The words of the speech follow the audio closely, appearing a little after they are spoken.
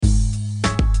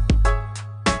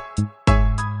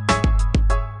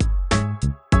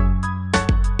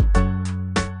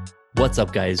What's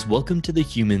up, guys? Welcome to the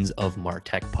Humans of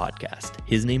Martech podcast.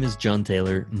 His name is John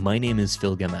Taylor. My name is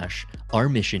Phil Gamache. Our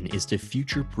mission is to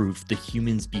future-proof the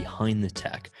humans behind the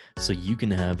tech so you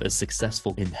can have a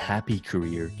successful and happy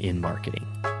career in marketing.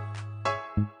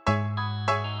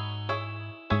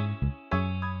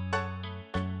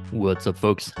 What's up,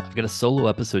 folks? I've got a solo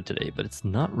episode today, but it's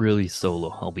not really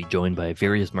solo. I'll be joined by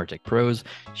various martech pros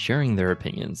sharing their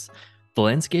opinions. The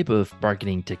landscape of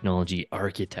marketing technology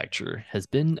architecture has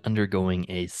been undergoing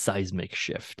a seismic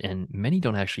shift, and many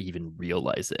don't actually even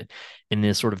realize it. In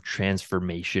this sort of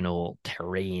transformational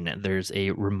terrain, there's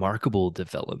a remarkable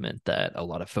development that a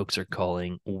lot of folks are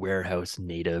calling warehouse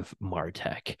native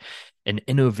martech, an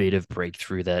innovative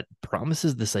breakthrough that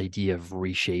promises this idea of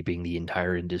reshaping the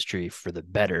entire industry for the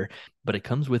better, but it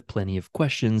comes with plenty of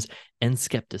questions and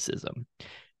skepticism.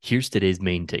 Here's today's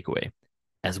main takeaway.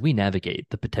 As we navigate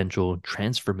the potential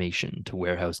transformation to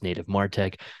warehouse native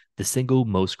martech, the single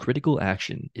most critical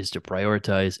action is to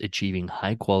prioritize achieving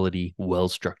high-quality,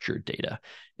 well-structured data.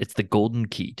 It's the golden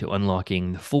key to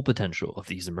unlocking the full potential of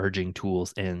these emerging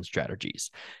tools and strategies.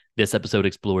 This episode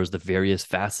explores the various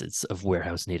facets of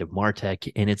warehouse native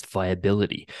martech and its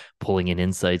viability, pulling in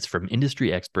insights from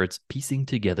industry experts, piecing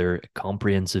together a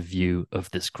comprehensive view of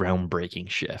this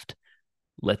groundbreaking shift.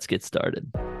 Let's get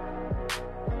started.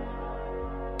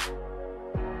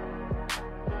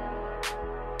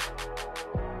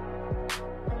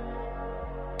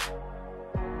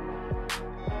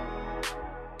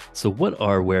 So what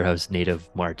are warehouse native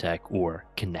martech or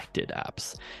connected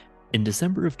apps? In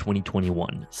December of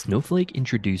 2021, Snowflake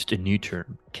introduced a new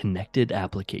term, connected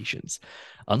applications.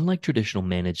 Unlike traditional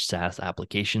managed SaaS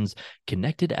applications,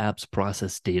 connected apps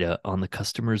process data on the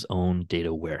customer's own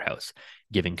data warehouse,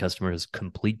 giving customers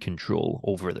complete control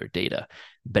over their data.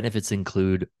 Benefits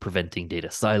include preventing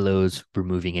data silos,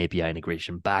 removing API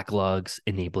integration backlogs,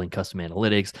 enabling custom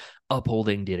analytics,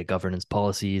 upholding data governance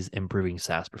policies, improving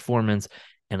SaaS performance,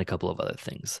 and a couple of other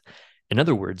things. In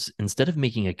other words, instead of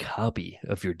making a copy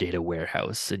of your data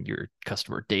warehouse and your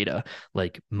customer data,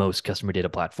 like most customer data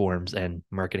platforms and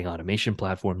marketing automation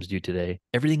platforms do today,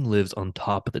 everything lives on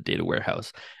top of the data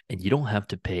warehouse, and you don't have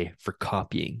to pay for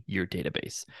copying your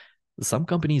database. Some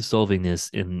companies solving this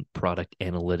in product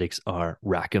analytics are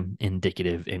Rackham,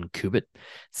 Indicative, and Qubit.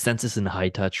 Census and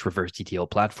high-touch reverse ETL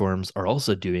platforms are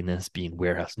also doing this, being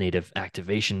warehouse native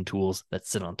activation tools that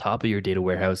sit on top of your data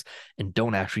warehouse and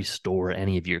don't actually store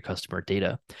any of your customer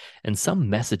data. And some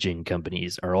messaging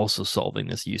companies are also solving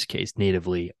this use case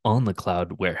natively on the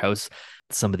cloud warehouse.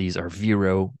 Some of these are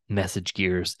Vero,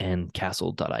 MessageGears, and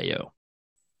Castle.io.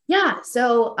 Yeah,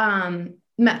 so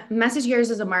MessageGears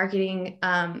is a marketing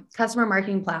customer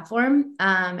marketing platform,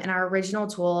 and our original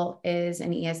tool is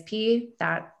an ESP.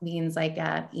 That means like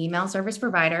an email service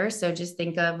provider. So just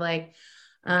think of like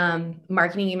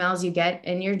marketing emails you get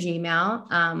in your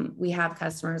Gmail. We have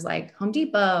customers like Home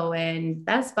Depot and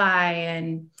Best Buy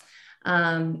and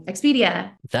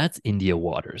Expedia. That's India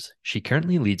Waters. She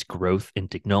currently leads growth and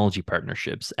technology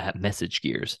partnerships at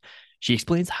MessageGears. She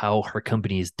explains how her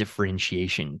company's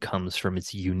differentiation comes from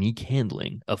its unique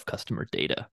handling of customer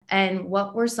data. And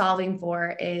what we're solving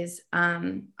for is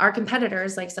our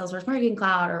competitors like Salesforce Marketing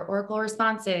Cloud or Oracle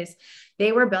Responses.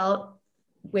 They were built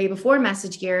way before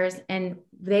MessageGears, and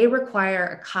they require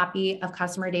a copy of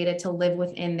customer data to live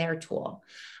within their tool.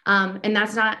 And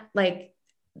that's not like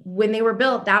when they were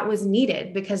built, that was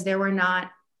needed because there were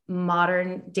not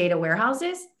modern data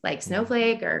warehouses like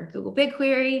Snowflake or Google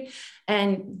BigQuery.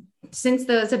 And since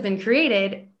those have been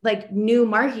created, like new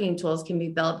marketing tools can be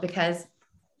built because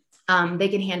they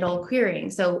can handle querying.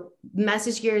 So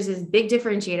MessageGears' big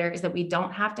differentiator is that we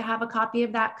don't have to have a copy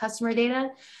of that customer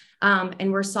data.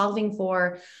 And we're solving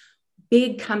for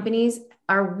big companies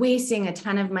are wasting a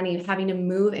ton of money having to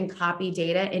move and copy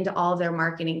data into all of their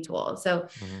marketing tools. So,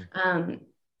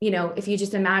 if you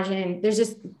just imagine, there's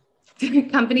just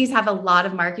companies have a lot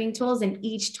of marketing tools and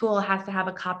each tool has to have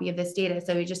a copy of this data.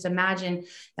 So you just imagine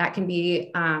that can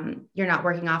be, you're not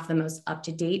working off the most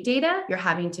up-to-date data. You're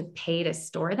having to pay to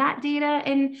store that data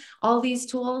in all these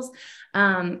tools.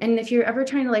 And if you're ever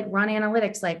trying to like run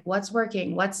analytics, like what's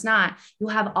working, what's not, you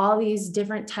have all these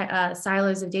different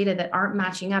silos of data that aren't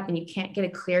matching up and you can't get a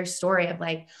clear story of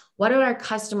like, what do our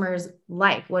customers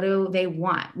like? What do they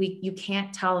want? You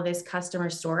can't tell this customer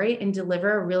story and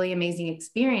deliver a really amazing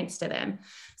experience to them.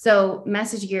 So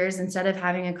MessageGears, instead of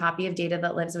having a copy of data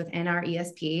that lives within our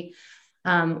ESP,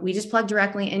 we just plug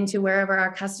directly into wherever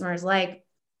our customers like.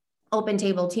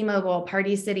 OpenTable, T-Mobile,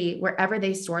 Party City, wherever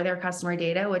they store their customer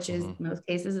data, which is most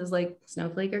cases is like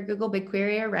Snowflake or Google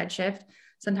BigQuery or Redshift,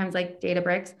 sometimes like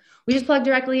Databricks. We just plug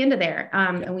directly into there,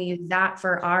 and we use that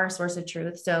for our source of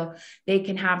truth. So they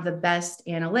can have the best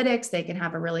analytics. They can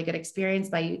have a really good experience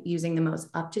by using the most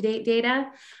up-to-date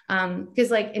data. Because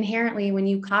like inherently, when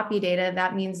you copy data,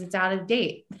 that means it's out of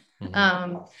date.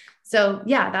 So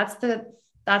yeah, that's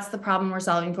the problem we're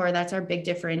solving for. That's our big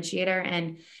differentiator.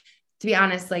 And to be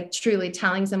honest, like truly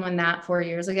telling someone that 4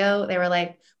 years ago, they were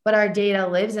like, but our data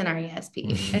lives in our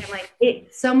ESP. And I'm like,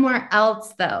 it's somewhere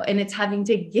else though. And it's having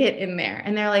to get in there.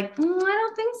 And they're like, I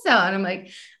don't think so. And I'm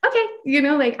like,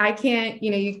 okay, like I can't,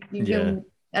 you can,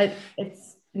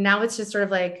 now it's just sort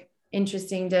of like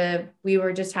interesting we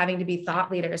were just having to be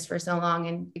thought leaders for so long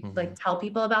and like tell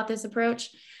people about this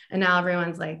approach. And now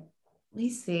everyone's like,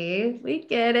 we see, we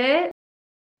get it.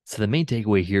 So the main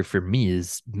takeaway here for me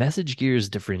is MessageGear's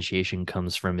differentiation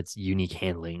comes from its unique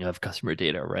handling of customer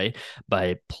data, right?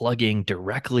 By plugging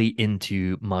directly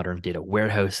into modern data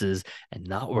warehouses and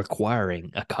not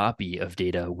requiring a copy of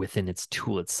data within its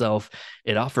tool itself,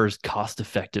 it offers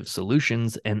cost-effective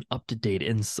solutions and up-to-date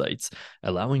insights,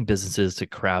 allowing businesses to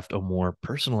craft a more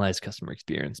personalized customer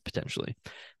experience potentially.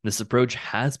 This approach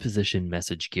has positioned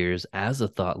MessageGears as a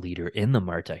thought leader in the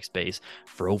martech space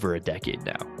for over a decade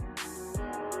now.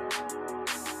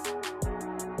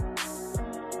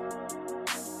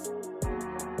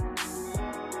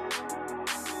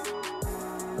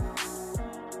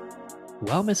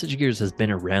 While MessageGears has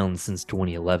been around since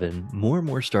 2011, more and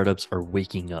more startups are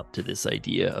waking up to this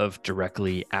idea of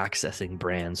directly accessing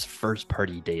brands'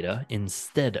 first-party data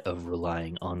instead of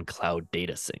relying on cloud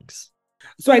data syncs.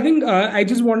 So I think I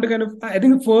just want to I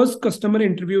think the first customer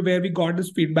interview where we got this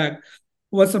feedback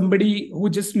was somebody who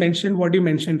just mentioned what you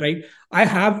mentioned, right? I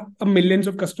have millions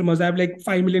of customers. I have like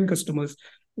 5 million customers,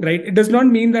 right? It does not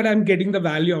mean that I'm getting the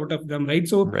value out of them, right?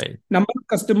 So number of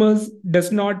customers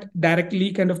does not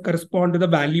directly kind of correspond to the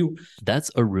value.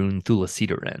 That's Arun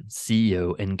Thulasidaran,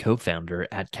 CEO and co-founder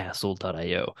at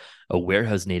Castle.io, a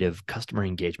warehouse-native customer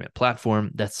engagement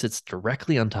platform that sits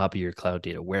directly on top of your cloud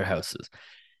data warehouses.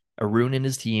 Arun and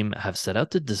his team have set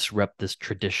out to disrupt this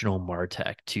traditional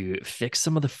martech to fix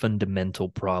some of the fundamental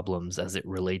problems as it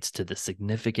relates to the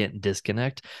significant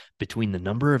disconnect between the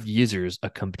number of users a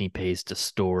company pays to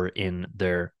store in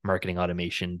their marketing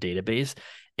automation database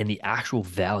and the actual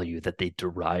value that they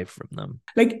derive from them.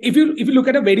 Like if you look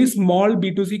at a very small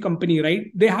B2C company, right,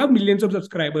 they have millions of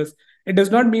subscribers. It does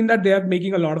not mean that they are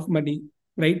making a lot of money,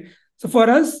 right? So for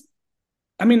us,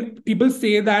 I mean, people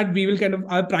say that we will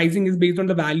our pricing is based on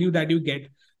the value that you get.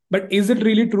 But is it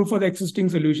really true for the existing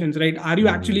solutions, right? Are you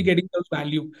actually getting those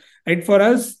value, right? For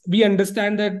us, we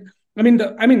understand that,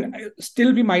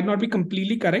 still we might not be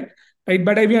completely correct, right?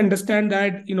 But we understand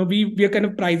that, we are kind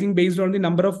of pricing based on the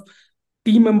number of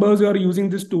team members who are using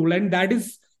this tool. And that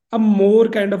is a more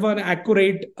kind of an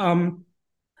accurate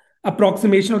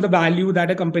approximation of the value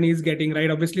that a company is getting, right?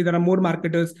 Obviously, there are more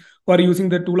marketers who are using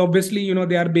the tool. Obviously,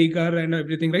 they are bigger and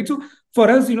everything, right? So for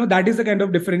us, that is the kind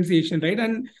of differentiation, right?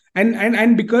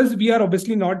 And because we are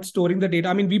obviously not storing the data,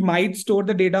 I mean, we might store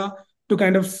the data to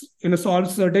kind of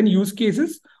solve certain use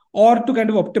cases or to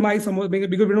kind of optimize some of, because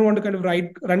we don't want to kind of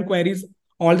run queries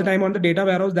all the time on the data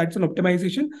warehouse. That's an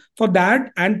optimization for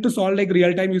that. And to solve like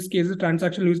real-time use cases,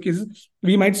 transactional use cases,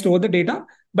 we might store the data,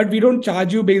 but we don't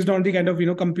charge you based on the kind of,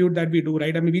 compute that we do,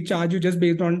 right? I mean, we charge you just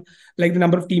based on like the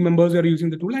number of team members who are using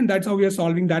the tool. And that's how we are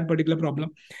solving that particular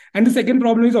problem. And the second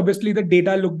problem is obviously the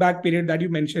data look back period that you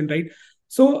mentioned, right?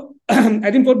 So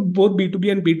I think for both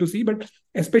B2B and B2C, but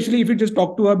especially if you just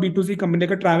talk to a B2C company,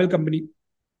 like a travel company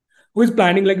who is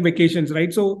planning like vacations,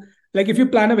 right? So like if you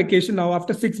plan a vacation now,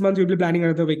 after 6 months, you'll be planning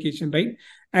another vacation, right?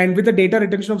 And with the data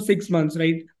retention of 6 months,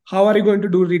 right? How are you going to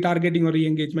do retargeting or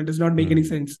re-engagement? Does not make any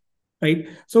sense, right?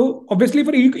 So obviously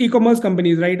for e-commerce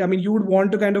companies, right? I mean, you would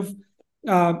want to kind of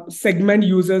segment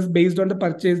users based on the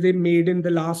purchase they made in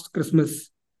the last Christmas,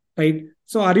 right?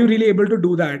 So are you really able to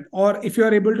do that? Or if you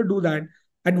are able to do that,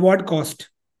 at what cost?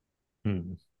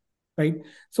 Right?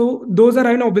 So those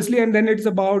are, obviously, and then it's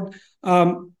about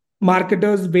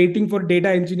marketers waiting for data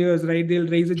engineers, right? They'll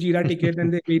raise a Jira ticket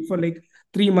and they wait for like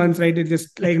 3 months, right? It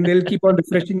just like they'll keep on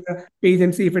refreshing the page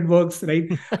and see if it works, right?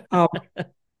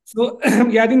 So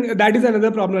yeah, I think that is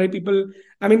another problem, right? People,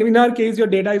 I mean, in our case, your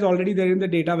data is already there in the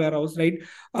data warehouse, right?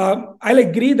 I'll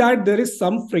agree that there is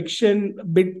some friction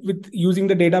bit with using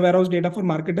the data warehouse data for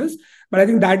marketers, but I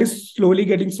think that is slowly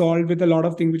getting solved with a lot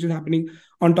of things which is happening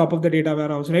on top of the data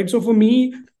warehouse, right? So for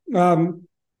me,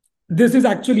 this is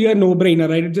actually a no-brainer,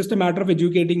 right? It's just a matter of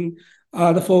educating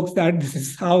the folks that this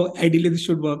is how ideally this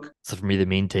should work. So for me, the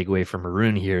main takeaway from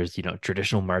Maroon here is,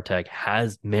 traditional martech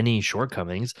has many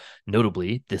shortcomings,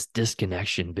 notably this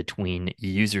disconnection between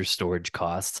user storage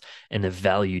costs and the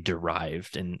value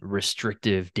derived, and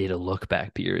restrictive data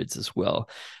look-back periods as well.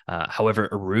 However,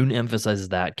 Arun emphasizes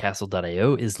that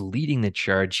Castle.io is leading the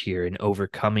charge here in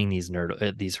overcoming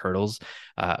these hurdles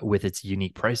with its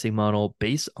unique pricing model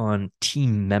based on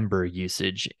team member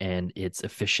usage and its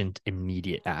efficient,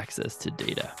 immediate access to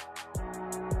data.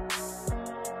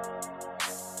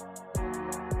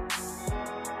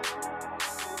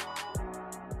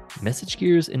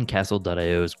 MessageGears and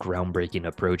Castle.io's groundbreaking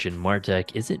approach in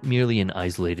martech isn't merely an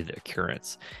isolated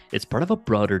occurrence. It's part of a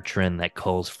broader trend that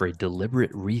calls for a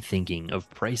deliberate rethinking of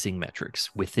pricing metrics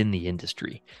within the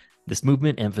industry. This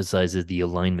movement emphasizes the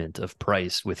alignment of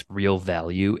price with real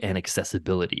value and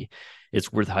accessibility.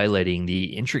 It's worth highlighting the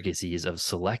intricacies of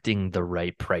selecting the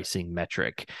right pricing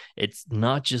metric. It's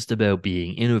not just about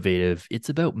being innovative, it's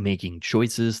about making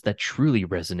choices that truly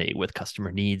resonate with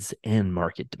customer needs and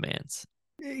market demands.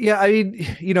 Yeah, I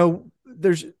mean,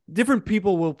 there's different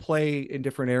people will play in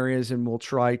different areas and will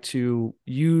try to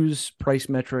use price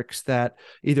metrics that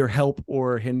either help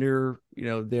or hinder,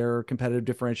 their competitive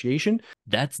differentiation.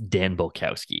 That's Dan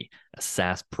Bolkowski, a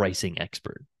SaaS pricing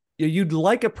expert. You'd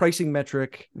like a pricing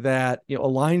metric that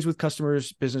aligns with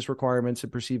customers' business requirements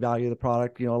and perceived value of the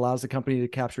product, allows the company to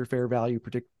capture fair value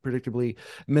predictably,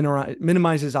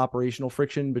 minimizes operational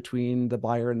friction between the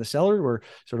buyer and the seller, where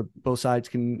sort of both sides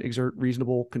can exert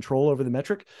reasonable control over the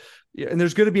metric. And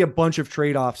there's going to be a bunch of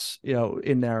trade-offs,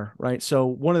 in there, right? So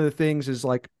one of the things is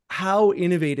like, how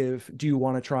innovative do you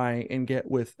want to try and get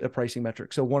with a pricing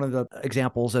metric? So one of the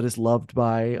examples that is loved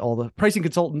by all the pricing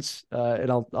consultants,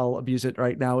 and I'll abuse it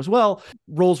right now as well.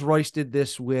 Rolls-Royce did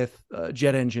this with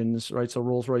jet engines, right? So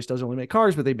Rolls-Royce doesn't only make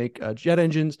cars, but they make jet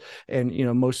engines, and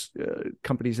most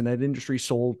companies in that industry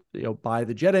sold by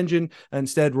the jet engine.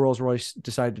 Instead, Rolls-Royce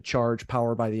decided to charge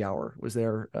power by the hour. Was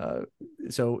there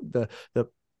so the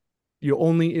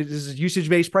this is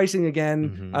usage-based pricing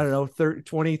again. Mm-hmm. I don't know,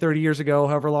 20, 30 years ago,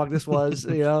 however long this was,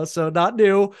 so not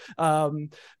new.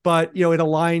 But, it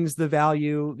aligns the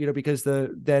value, because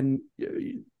the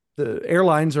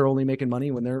airlines are only making money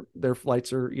when their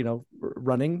flights are,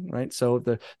 running, right? So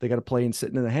they got a plane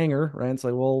sitting in the hangar, right? It's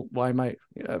like, well, why am I've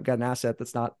got an asset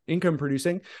that's not income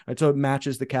producing, right? So it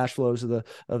matches the cash flows of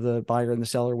the buyer and the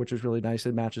seller, which is really nice.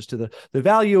 It matches to the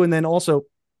value. And then also,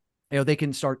 they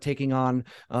can start taking on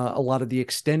a lot of the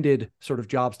extended sort of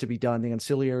jobs to be done, the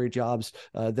ancillary jobs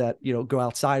that, go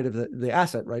outside of the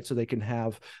asset, right? So they can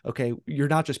have, okay, you're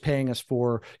not just paying us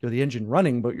for the engine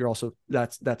running, but you're also,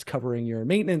 that's covering your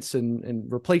maintenance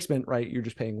and replacement, right? You're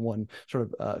just paying one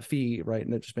sort of fee, right?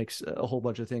 And it just makes a whole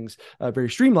bunch of things very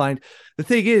streamlined. The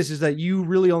thing is that you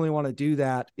really only want to do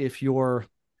that if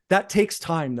that takes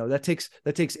time, though. That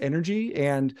takes energy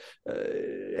and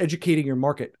educating your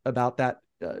market about that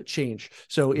change.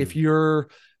 So if you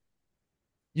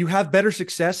have better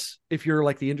success if you're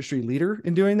like the industry leader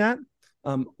in doing that,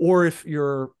 or if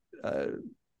your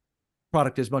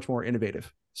product is much more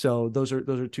innovative. So those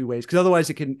are two ways, because otherwise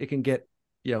it can get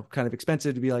kind of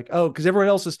expensive to be like, oh, because everyone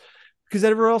else is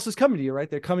coming to you, right?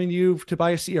 They're coming to you to buy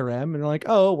a CRM, and they're like,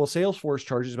 oh, well, Salesforce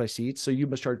charges by seats, so you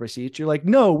must charge by seats. You're like,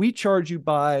 no, we charge you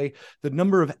by the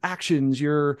number of actions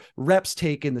your reps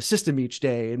take in the system each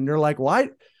day. And they're like, well,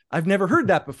 I've never heard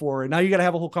that before. And now you got to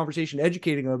have a whole conversation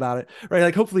educating them about it, right?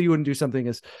 Like, hopefully you wouldn't do something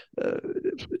as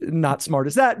not smart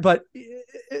as that, but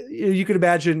you could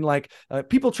imagine like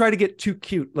people try to get too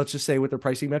cute, let's just say, with their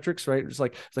pricing metrics, right? It's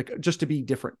like just to be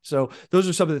different. So those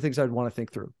are some of the things I'd want to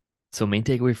think through. So main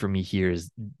takeaway for me here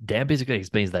is Dan basically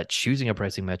explains that choosing a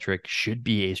pricing metric should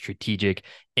be a strategic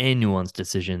and nuanced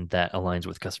decision that aligns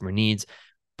with customer needs,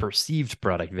 perceived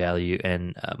product value,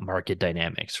 and market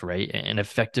dynamics, right? An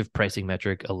effective pricing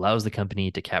metric allows the company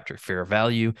to capture fair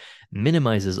value,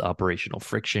 minimizes operational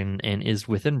friction, and is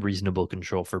within reasonable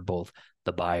control for both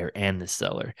the buyer and the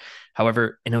seller.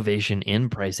 However, innovation in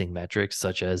pricing metrics,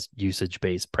 such as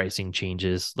usage-based pricing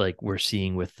changes like we're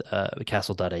seeing with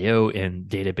Castle.io and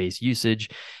database usage,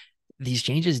 these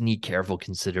changes need careful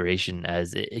consideration,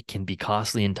 as it can be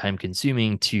costly and time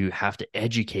consuming to have to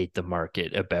educate the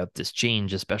market about this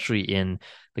change, especially in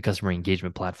the customer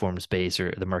engagement platform space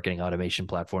or the marketing automation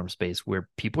platform space, where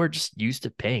people are just used to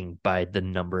paying by the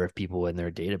number of people in their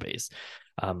database.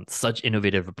 Such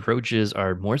innovative approaches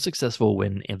are more successful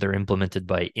when they're implemented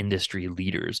by industry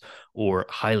leaders or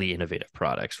highly innovative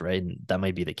products, right? And that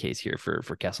might be the case here for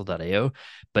Castle.io.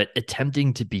 But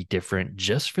attempting to be different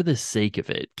just for the sake of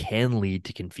it can lead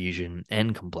to confusion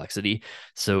and complexity.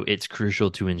 So it's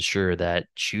crucial to ensure that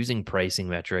choosing pricing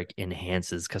metric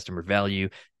enhances customer value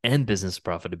and business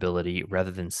profitability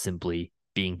rather than simply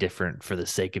being different for the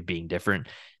sake of being different.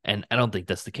 And I don't think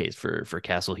that's the case for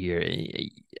Castle here,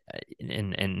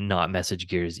 and not Message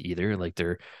Gears either. Like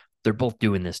they're both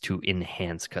doing this to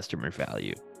enhance customer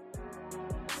value.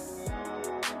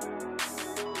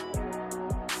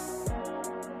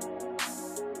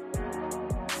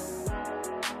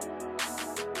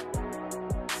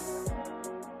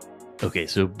 Okay,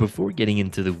 so before getting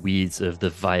into the weeds of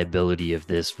the viability of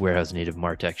this warehouse native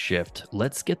martech shift,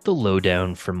 let's get the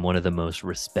lowdown from one of the most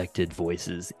respected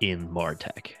voices in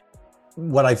martech.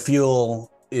 What I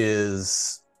feel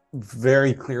is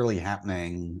very clearly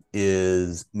happening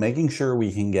is making sure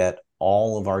we can get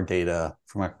all of our data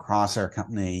from across our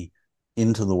company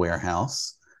into the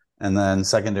warehouse. And then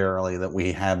secondarily, that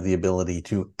we have the ability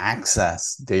to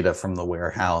access data from the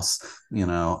warehouse,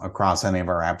 across any of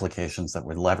our applications that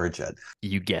would leverage it.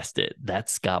 You guessed it.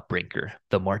 That's Scott Brinker,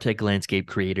 the MarTech landscape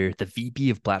creator, the VP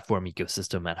of platform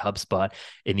ecosystem at HubSpot,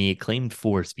 and the acclaimed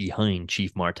force behind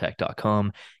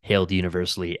chiefmartech.com, hailed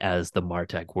universally as the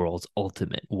MarTech world's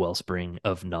ultimate wellspring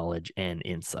of knowledge and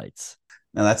insights.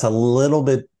 Now, that's a little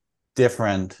bit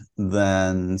different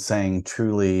than saying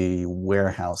truly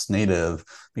warehouse native,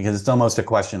 because it's almost a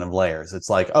question of layers. It's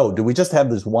like, oh, do we just have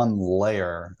this one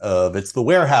layer of it's the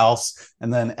warehouse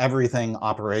and then everything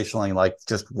operationally like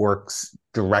just works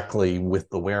directly with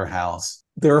the warehouse?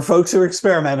 There are folks who are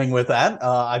experimenting with that.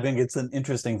 I think it's an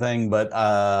interesting thing, but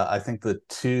I think the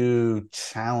two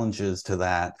challenges to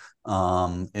that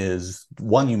is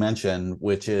one you mentioned,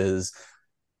 which is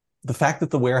the fact that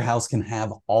the warehouse can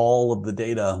have all of the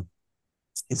data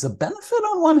is a benefit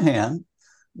on one hand,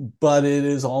 but it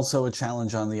is also a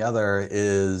challenge on the other.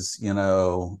 Is,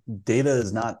 data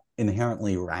is not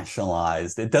inherently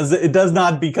rationalized. It does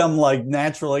not become like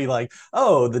naturally like,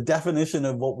 oh, the definition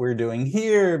of what we're doing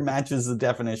here matches the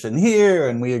definition here,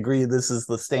 and we agree this is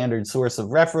the standard source of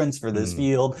reference for this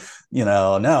field.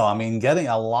 No, I mean, getting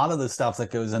a lot of the stuff that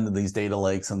goes into these data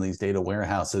lakes and these data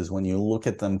warehouses, when you look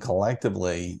at them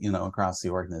collectively, across the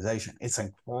organization, it's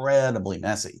incredibly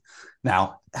messy.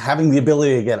 Now, having the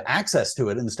ability to get access to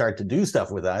it and start to do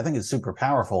stuff with it, I think is super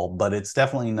powerful, but it's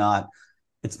definitely not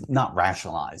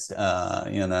rationalized,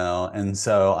 and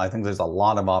so I think there's a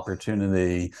lot of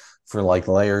opportunity for like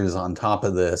layers on top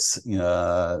of this,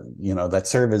 that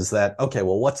serve as that, okay,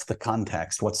 well, what's the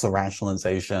context? What's the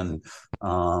rationalization?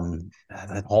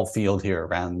 That whole field here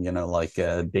around,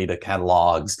 data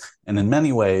catalogs. And in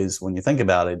many ways, when you think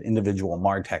about it, individual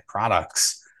MarTech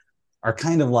products are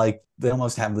kind of like, they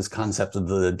almost have this concept of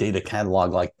the data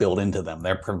catalog like built into them.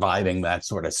 They're providing that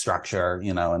sort of structure,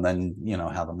 and then,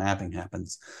 how the mapping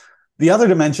happens. The other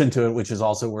dimension to it, which is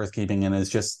also worth keeping in, is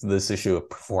just this issue of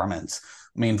performance.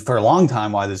 I mean, for a long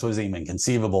time, why this wasn't even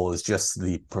conceivable was just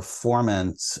the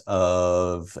performance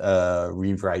of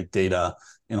read-write data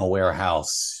in a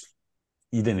warehouse.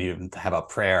 You didn't even have a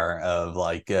prayer of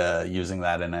like using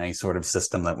that in any sort of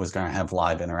system that was going to have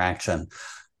live interaction.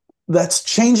 That's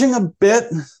changing a bit,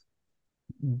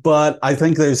 but I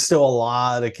think there's still a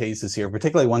lot of cases here,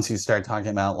 particularly once you start talking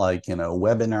about like,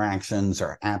 web interactions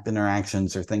or app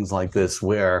interactions or things like this,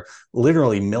 where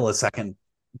literally millisecond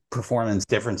performance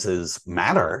differences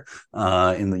matter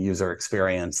in the user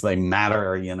experience. They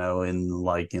matter, in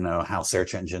like, how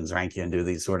search engines rank you and do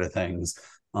these sort of things,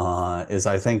 is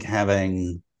I think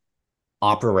having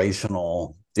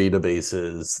operational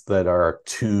databases that are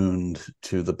tuned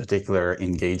to the particular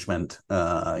engagement,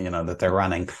 that they're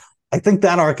running. I think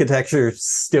that architecture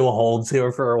still holds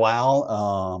here for a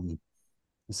while.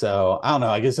 So I don't know,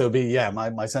 I guess it would be,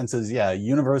 my sense is,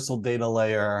 universal data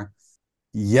layer.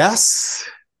 Yes.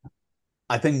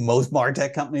 I think most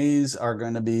MarTech companies are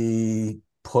going to be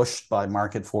pushed by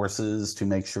market forces to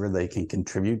make sure they can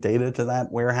contribute data to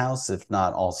that warehouse, if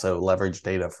not also leverage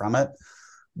data from it.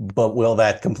 But will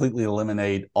that completely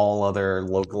eliminate all other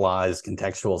localized,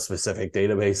 contextual specific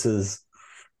databases?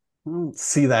 I don't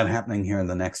see that happening here in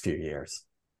the next few years.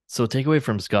 So takeaway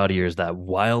from Scott here is that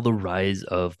while the rise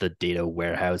of the data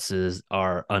warehouses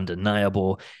are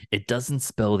undeniable, it doesn't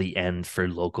spell the end for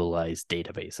localized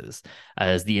databases.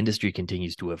 As the industry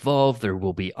continues to evolve, there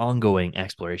will be ongoing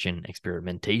exploration,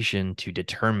 experimentation to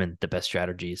determine the best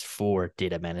strategies for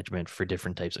data management for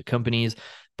different types of companies.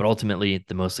 But ultimately,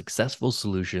 the most successful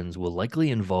solutions will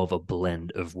likely involve a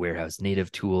blend of warehouse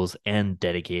native tools and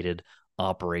dedicated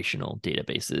operational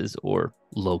databases or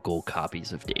local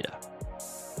copies of data.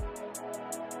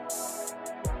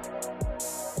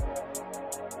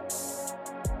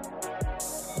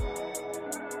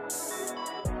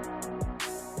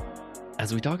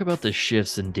 As we talk about the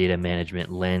shifts in data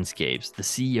management landscapes, the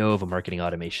CEO of a marketing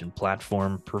automation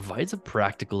platform provides a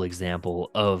practical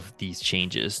example of these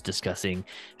changes, discussing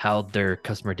how their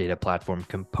customer data platform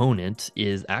component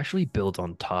is actually built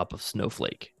on top of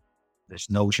Snowflake. This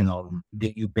notion of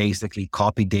that you basically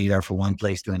copy data from one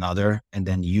place to another and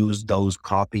then use those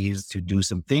copies to do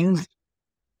some things,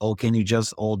 or can you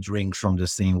just all drink from the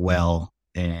same well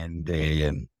and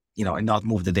and not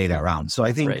move the data around? So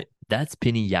I think Right. That's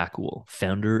Penny Yakuel,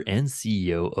 founder and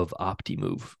CEO of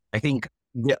Optimove. I think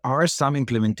there are some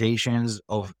implementations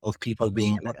of people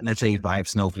being, let's say if I have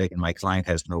Snowflake and my client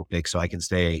has Snowflake, so I can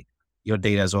say, your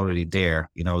data is already there,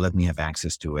 let me have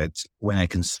access to it. When I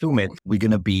consume it, we're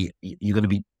going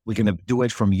to do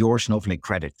it from your Snowflake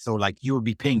credit. So like you'll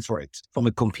be paying for it from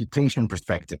a computation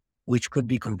perspective, which could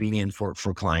be convenient for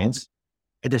clients.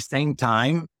 At the same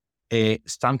time,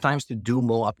 sometimes to do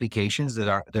more applications that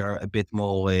are a bit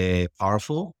more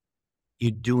powerful,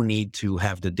 you do need to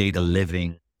have the data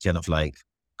living kind of like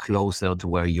closer to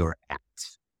where you're at.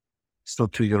 So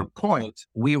to your point,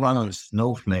 we run on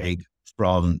Snowflake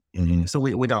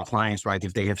with our clients, right?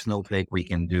 If they have Snowflake, we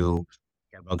can do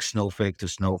like Snowflake to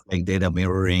Snowflake data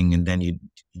mirroring, and then you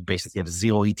basically have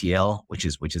zero ETL, which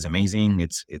is amazing.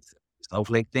 It's a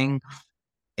Snowflake thing.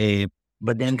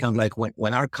 But then kind of like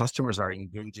when our customers are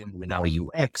engaging with our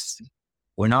UX,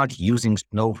 we're not using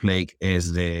Snowflake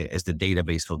as the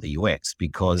database for the UX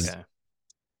because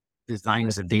design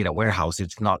as a data warehouse.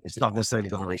 It's not necessarily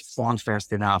going to respond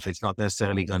fast enough. It's not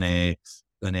necessarily going to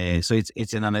so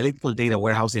it's an analytical data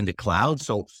warehouse in the cloud.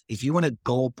 So if you want to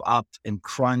go up and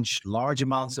crunch large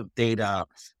amounts of data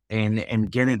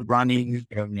and get it running,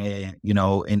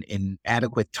 in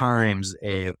adequate times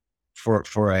for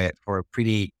a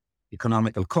pretty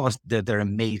economical cost, they're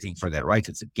amazing for that, right?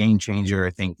 It's a game changer.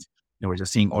 I think we're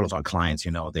just seeing all of our clients,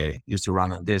 they used to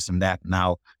run on this and that.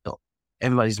 Now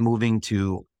everybody's moving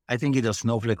to, I think, either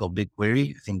Snowflake or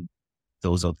BigQuery. I think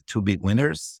those are the two big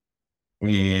winners.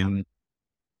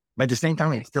 But at the same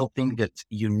time, I still think that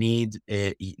you need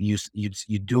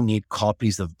you do need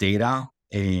copies of data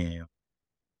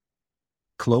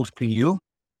close to you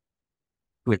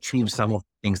to achieve some of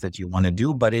the things that you want to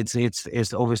do. But it's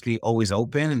obviously always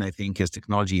open, and I think as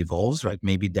technology evolves, right,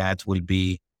 maybe that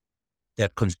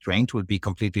constraint will be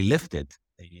completely lifted.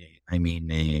 I mean,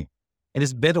 and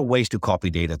there's better ways to copy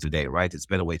data today, right? It's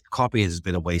better ways to copy. There's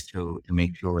better ways to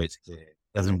make sure it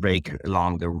doesn't break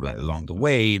along the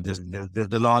way. There's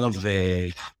a lot of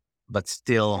but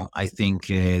still, I think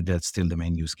that's still the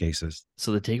main use cases.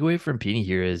 So the takeaway from Penny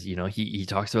here is, he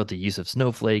talks about the use of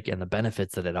Snowflake and the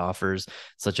benefits that it offers,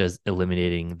 such as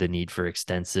eliminating the need for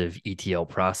extensive ETL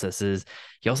processes.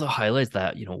 He also highlights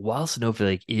that, while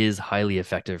Snowflake is highly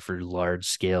effective for large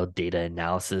scale data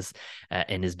analysis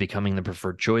and is becoming the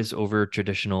preferred choice over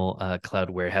traditional cloud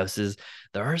warehouses,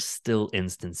 there are still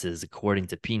instances, according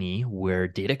to Penny, where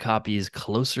data copies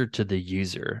closer to the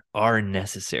user are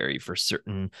necessary for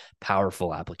certain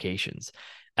powerful applications.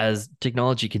 As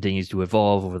technology continues to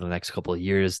evolve over the next couple of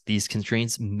years, these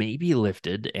constraints may be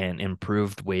lifted and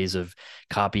improved ways of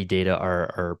copy data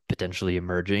are potentially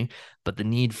emerging, but the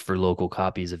need for local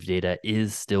copies of data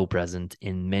is still present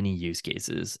in many use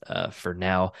cases for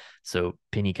now. So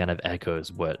Penny kind of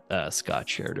echoes what Scott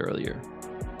shared earlier.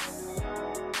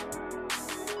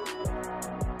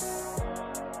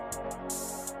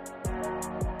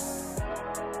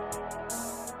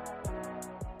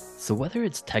 So whether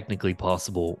it's technically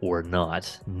possible or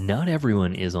not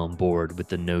everyone is on board with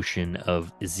the notion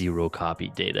of zero copy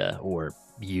data or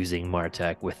using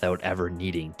martech without ever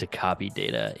needing to copy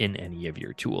data in any of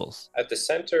your tools. At the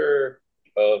center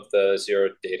of the zero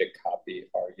data copy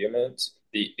argument,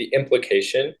 the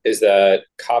implication is that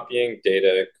copying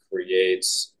data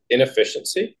creates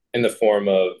inefficiency in the form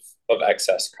of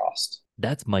excess cost.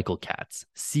 That's Michael Katz,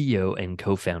 CEO and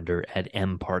co-founder at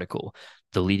mParticle,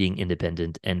 the leading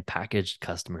independent and packaged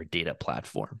customer data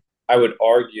platform. I would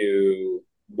argue,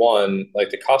 one, like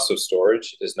the cost of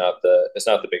storage is not the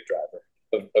big driver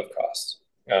of cost.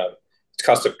 It's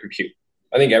cost of compute.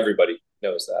 I think everybody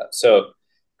knows that. So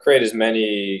create as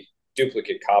many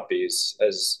duplicate copies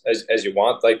as you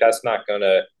want. Like that's not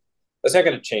gonna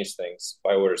change things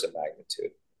by orders of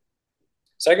magnitude.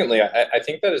 Secondly, I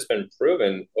think that it's been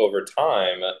proven over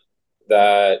time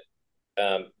that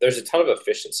there's a ton of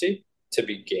efficiency to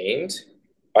be gained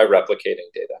by replicating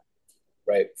data,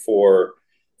 right? For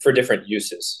different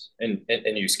uses and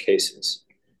use cases.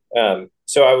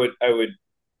 So I would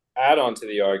add on to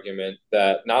the argument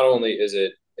that not only is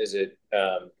it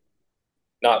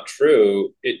not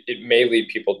true, it may lead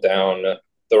people down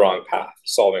the wrong path,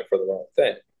 solving for the wrong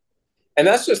thing. And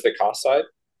that's just the cost side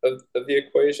of the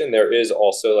equation. There is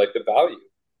also like the value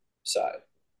side,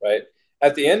 right?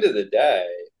 At the end of the day,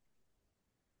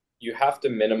 you have to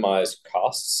minimize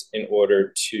costs in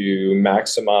order to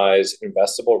maximize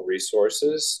investable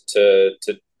resources to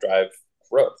drive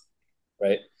growth,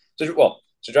 right? So, well,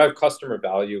 to drive customer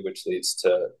value, which leads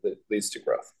to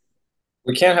growth.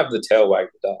 We can't have the tail wag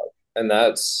the dog, and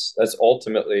that's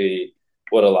ultimately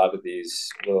what a lot of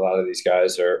these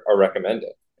guys are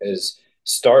recommending is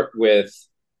start with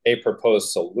a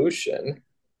proposed solution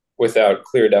without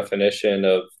clear definition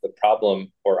of the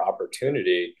problem or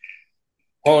opportunity,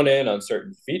 hone in on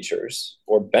certain features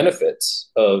or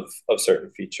benefits of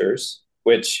certain features,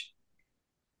 which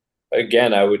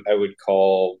again I would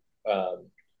call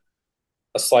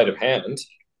a sleight of hand,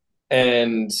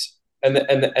 and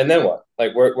then what?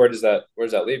 Like where does that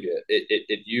leave you?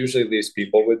 It usually leaves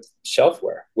people with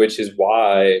shelfware, which is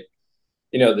why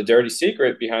the dirty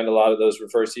secret behind a lot of those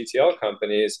reverse ETL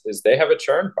companies is they have a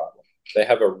churn problem. They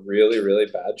have a really, really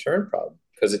bad churn problem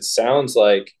because it sounds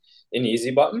like an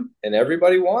easy button, and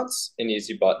everybody wants an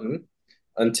easy button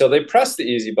until they press the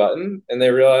easy button and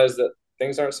they realize that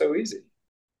things aren't so easy.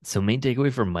 So main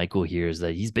takeaway from Michael here is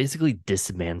that he's basically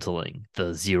dismantling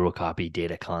the zero copy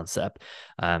data concept.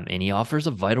 And he offers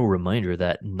a vital reminder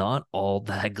that not all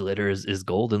that glitters is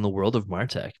gold in the world of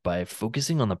martech. By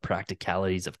focusing on the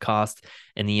practicalities of cost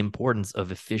and the importance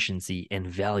of efficiency and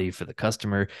value for the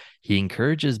customer, he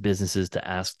encourages businesses to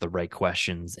ask the right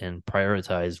questions and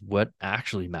prioritize what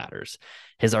actually matters.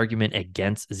 His argument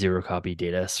against zero copy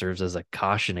data serves as a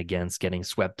caution against getting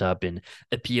swept up in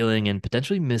appealing and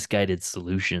potentially misguided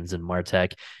solutions in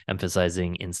martech,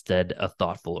 emphasizing instead a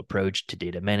thoughtful approach to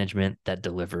data management that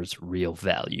delivers real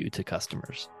value to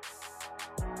customers.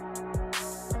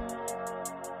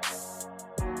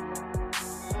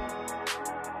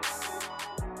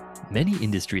 Many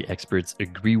industry experts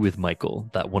agree with Michael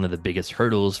that one of the biggest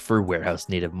hurdles for warehouse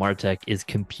native martech is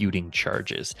computing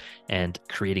charges and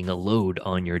creating a load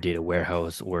on your data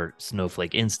warehouse or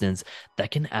Snowflake instance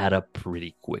that can add up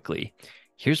pretty quickly.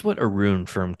 Here's what Arun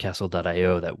from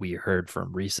Castle.io that we heard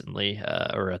from recently,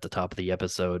 or at the top of the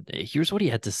episode. Here's what he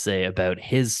had to say about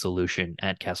his solution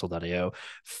at Castle.io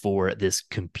for this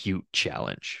compute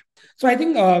challenge. So I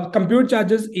think compute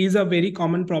charges is a very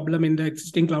common problem in the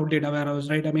existing cloud data warehouse,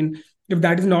 right? I mean, if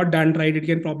that is not done right, it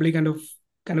can probably kind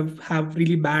of have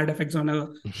really bad effects on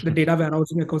the data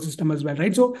warehousing ecosystem as well,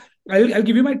 right? So I'll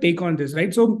give you my take on this,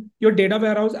 right? So your data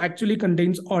warehouse actually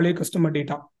contains all your customer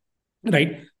data.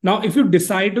 Right now, if you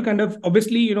decide to kind of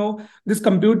obviously, this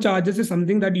compute charges is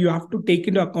something that you have to take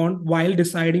into account while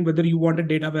deciding whether you want a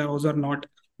data warehouse or not.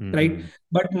 Mm-hmm. Right.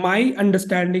 But my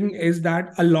understanding is that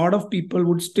a lot of people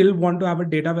would still want to have a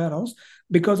data warehouse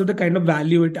because of the kind of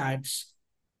value it adds.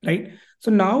 Right. So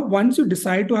now once you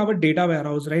decide to have a data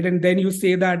warehouse, right, and then you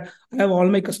say that I have all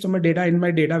my customer data in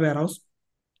my data warehouse.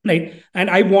 Right. And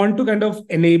I want to kind of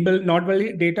enable not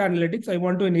only data analytics, I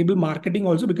want to enable marketing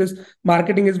also, because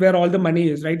marketing is where all the money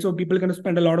is, right? So people can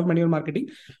spend a lot of money on marketing,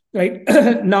 right?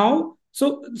 Now,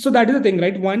 so that is the thing,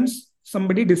 right? Once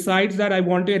somebody decides that I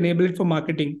want to enable it for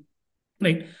marketing,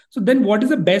 right? So then what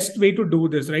is the best way to do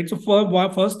this, right? So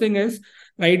first thing is,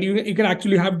 right, you can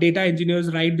actually have data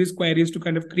engineers write these queries to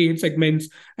kind of create segments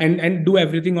and do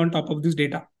everything on top of this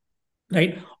data.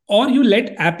 Right? Or you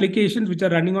let applications which are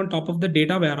running on top of the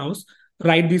data warehouse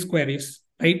write these queries,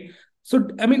 right? So,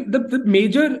 I mean, the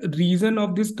major reason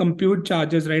of these compute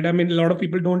charges, right? I mean, a lot of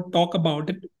people don't talk about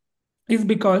it is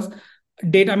because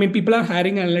data, I mean, people are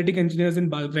hiring analytic engineers in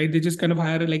bulk, right? They just kind of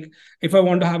hire, like, if I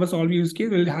want to have a solve use case,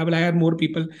 we'll hire more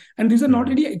people. And these are not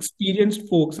really experienced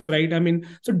folks, right? I mean,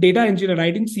 so data engineer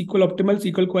writing optimal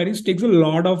SQL queries takes a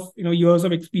lot of, years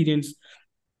of experience.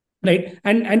 Right.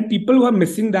 And people who are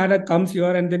missing that comes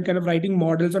here and then kind of writing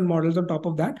models on top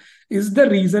of that is the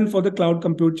reason for the cloud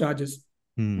compute charges.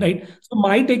 Right. So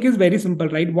my take is very simple,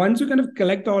 right? Once you kind of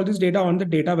collect all this data on the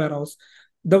data warehouse,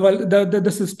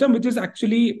 the system which is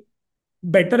actually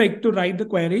better to write the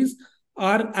queries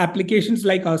are applications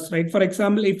like us, right? For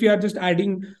example, if you are just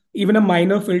adding even a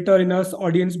minor filter in us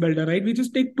audience builder, right? We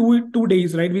just take two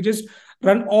days, right? We just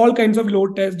run all kinds of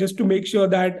load tests just to make sure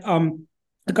that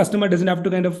the customer doesn't have to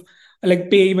kind of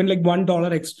like pay even like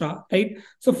 $1 extra, right?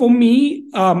 So for me,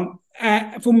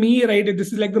 right,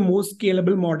 this is like the most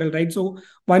scalable model, right? So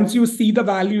once you see the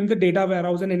value in the data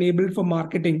warehouse and enable it for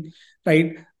marketing,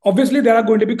 right? Obviously, there are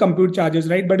going to be compute charges,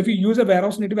 right? But if you use a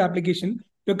warehouse native application,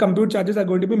 your compute charges are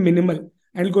going to be minimal,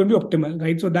 and it's going to be optimal,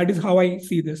 right? So that is how I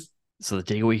see this. So the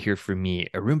takeaway here for me,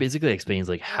 Arun basically explains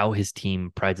like how his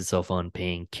team prides itself on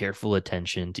paying careful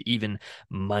attention to even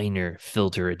minor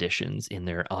filter additions in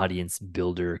their audience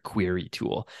builder query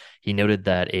tool. He noted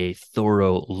that a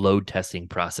thorough load testing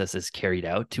process is carried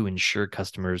out to ensure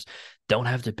customers don't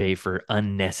have to pay for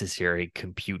unnecessary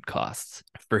compute costs.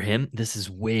 For him, this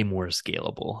is way more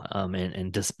scalable.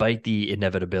 And despite the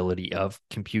inevitability of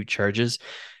compute charges,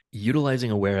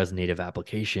 utilizing a warehouse native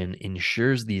application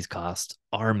ensures these costs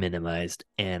are minimized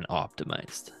and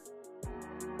optimized.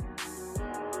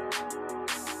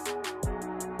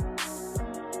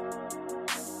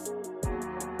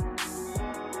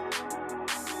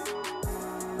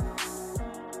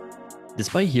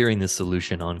 Despite hearing this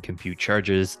solution on compute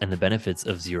charges and the benefits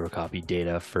of zero copy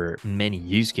data for many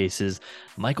use cases,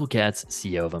 Michael Katz,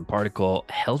 CEO of Imparticle,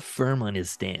 held firm on his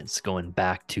stance, going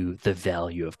back to the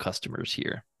value of customers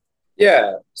here.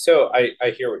 Yeah, so I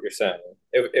hear what you're saying.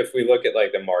 If we look at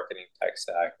like the marketing tech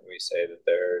stack and we say that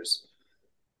there's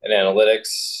an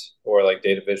analytics or like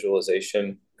data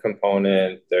visualization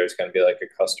component, there's going to be like a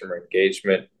customer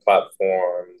engagement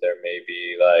platform, there may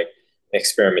be like an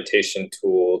experimentation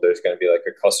tool, there's going to be like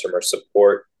a customer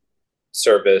support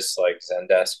service like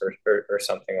Zendesk or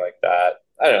something like that.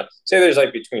 I don't know. Say there's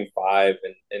like between 5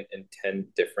 and 10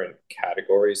 different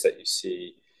categories that you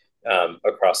see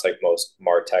across like most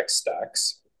martech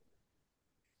stacks.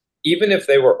 Even if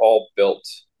they were all built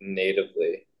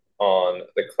natively on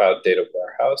the cloud data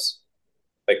warehouse,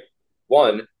 like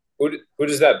one, who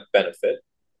does that benefit?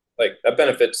 Like that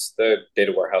benefits the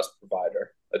data warehouse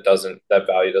provider. That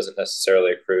value doesn't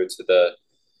necessarily accrue to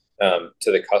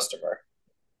the customer.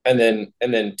 And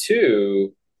then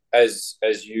two, as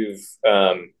you've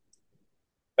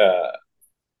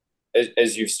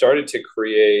started to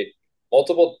create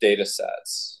multiple data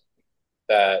sets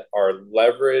that are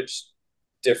leveraged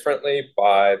differently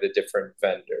by the different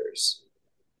vendors.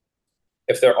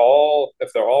 If they're all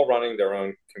running their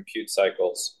own compute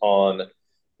cycles on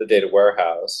the data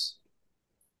warehouse,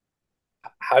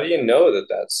 how do you know that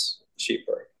that's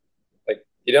cheaper? Like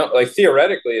you don't like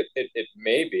theoretically it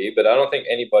may be, but I don't think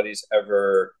anybody's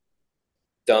ever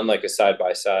done like a side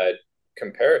by side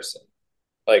comparison.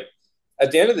 Like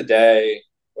at the end of the day,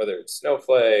 whether it's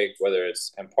Snowflake, whether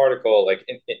it's mParticle, like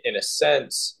in a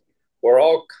sense, we're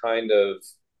all kind of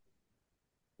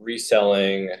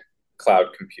reselling cloud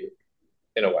compute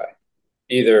in a way,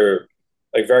 either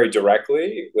like very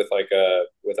directly with a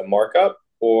markup,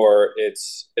 or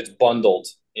it's bundled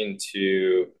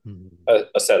into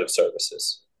a set of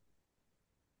services.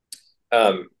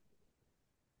 To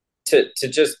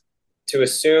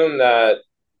assume that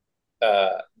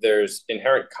there's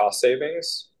inherent cost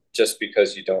savings just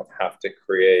because you don't have to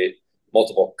create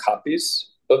multiple copies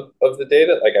of the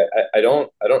data, like I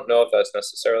don't know if that's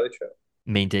necessarily true.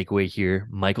 Main takeaway here,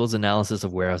 Michael's analysis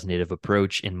of warehouse native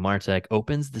approach in martech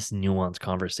opens this nuanced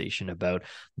conversation about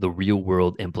the real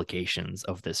world implications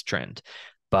of this trend.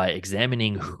 By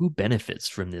examining who benefits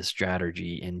from this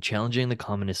strategy and challenging the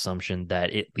common assumption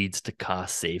that it leads to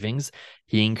cost savings,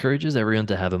 he encourages everyone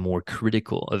to have a more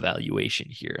critical evaluation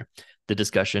here. The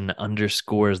discussion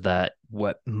underscores that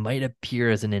what might appear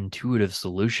as an intuitive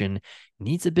solution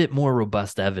needs a bit more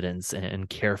robust evidence and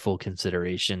careful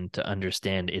consideration to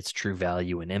understand its true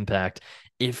value and impact.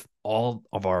 If all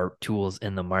of our tools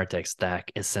in the martech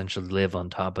stack essentially live on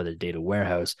top of the data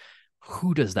warehouse,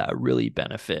 who does that really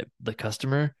benefit? The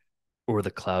customer or the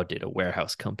cloud data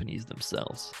warehouse companies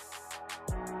themselves?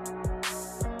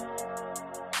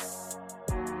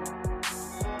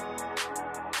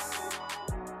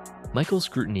 Michael's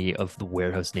scrutiny of the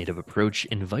warehouse native approach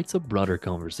invites a broader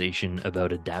conversation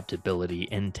about adaptability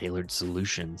and tailored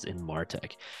solutions in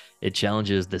martech. It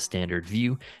challenges the standard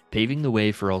view, paving the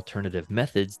way for alternative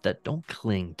methods that don't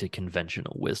cling to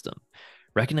conventional wisdom.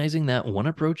 Recognizing that one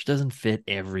approach doesn't fit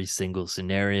every single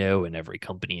scenario and every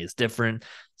company is different,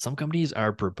 some companies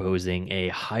are proposing a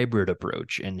hybrid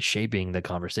approach and shaping the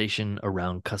conversation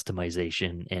around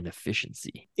customization and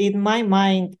efficiency. In my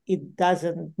mind, it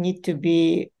doesn't need to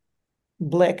be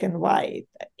black and white.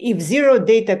 If zero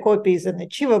data copy is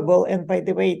unachievable, and by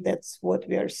the way, that's what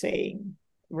we are saying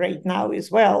right now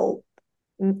as well,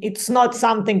 it's not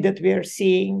something that we are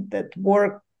seeing that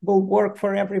will work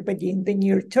for everybody in the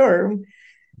near term,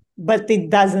 but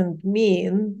it doesn't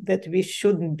mean that we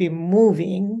shouldn't be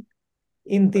moving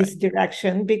in this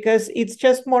direction because it's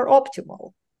just more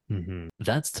optimal.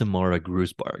 That's Tamara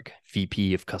Grusbarg,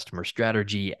 VP of Customer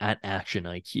Strategy at Action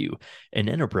IQ, an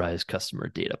enterprise customer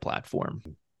data platform.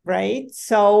 Right.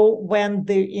 So when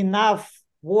enough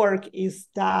work is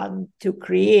done to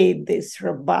create this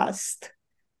robust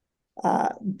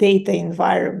data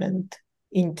environment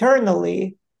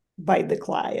internally by the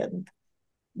client,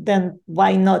 then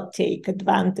why not take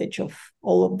advantage of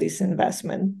all of this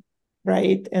investment,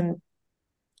 right? And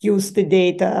use the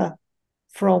data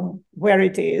from where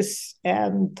it is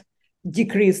and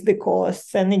decrease the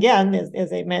costs. And again,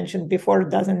 as I mentioned before, it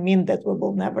doesn't mean that we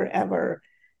will never, ever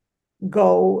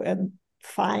go and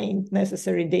find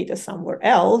necessary data somewhere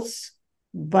else,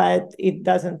 but it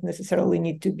doesn't necessarily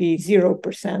need to be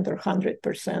 0% or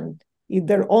 100%,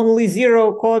 either only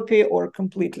zero copy or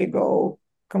completely go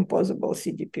composable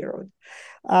CDP road.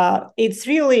 It's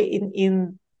really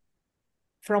in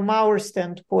from our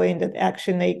standpoint at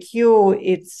Action IQ,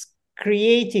 it's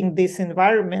creating this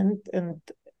environment, and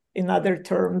another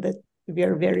term that we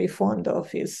are very fond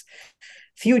of is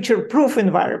future-proof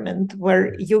environment,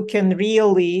 where you can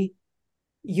really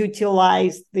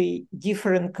utilize the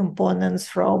different components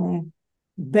from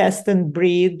best in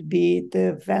breed, be it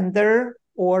a vendor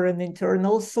or an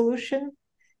internal solution,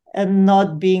 and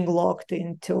not being locked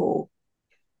into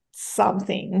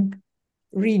something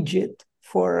rigid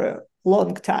for a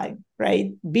long time,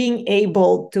 right? Being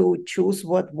able to choose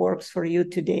what works for you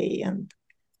today and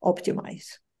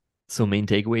optimize. So main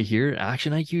takeaway here,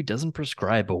 Action IQ doesn't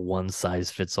prescribe a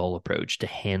one-size-fits-all approach to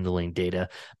handling data,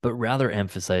 but rather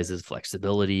emphasizes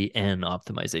flexibility and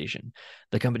optimization.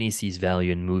 The company sees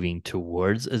value in moving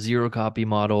towards a zero-copy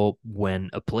model when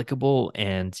applicable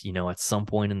and, at some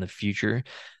point in the future,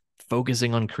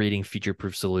 focusing on creating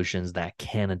future-proof solutions that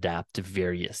can adapt to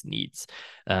various needs.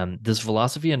 This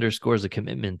philosophy underscores a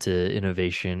commitment to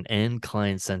innovation and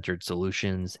client-centered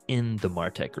solutions in the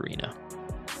martech arena.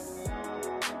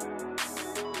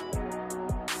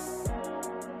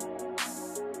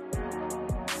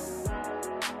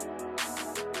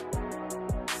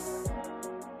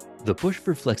 The push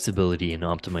for flexibility and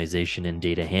optimization in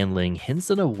data handling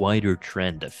hints at a wider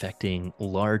trend affecting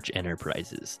large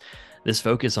enterprises. This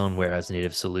focus on warehouse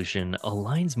native solution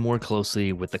aligns more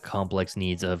closely with the complex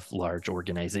needs of large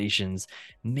organizations,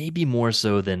 maybe more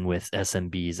so than with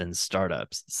SMBs and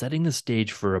startups, setting the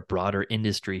stage for a broader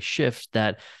industry shift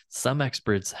that some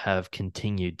experts have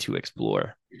continued to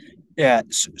explore. Yeah,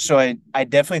 so I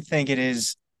definitely think it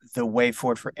is the way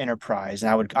forward for enterprise.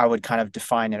 And I would kind of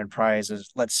define enterprise as,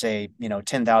 let's say,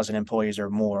 10,000 employees or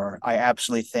more. I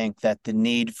absolutely think that the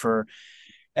need for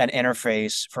an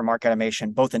interface for market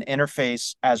automation, both an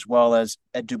interface as well as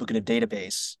a duplicative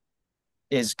database,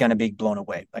 is going to be blown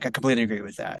away. Like, I completely agree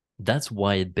with that. That's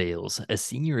Wyatt Bales, a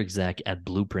senior exec at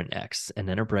Blueprint X, an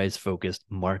enterprise-focused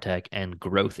martech and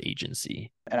growth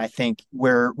agency. And I think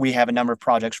where we have a number of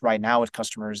projects right now with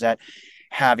customers that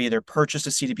have either purchased a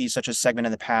CDP such as Segment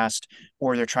in the past,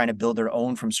 or they're trying to build their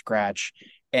own from scratch.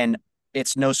 And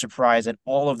it's no surprise that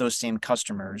all of those same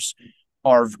customers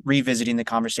are revisiting the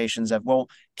conversations of, well,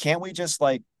 can't we just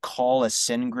like call a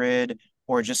SendGrid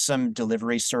or just some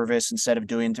delivery service instead of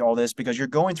doing all this? Because you're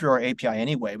going through our API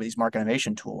anyway with these market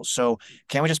automation tools. So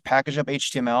can't we just package up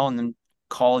HTML and then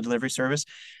call a delivery service?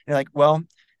 And you're like, well,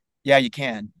 yeah, you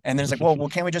can. And then it's like, well,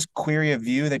 can't we just query a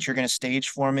view that you're going to stage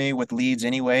for me with leads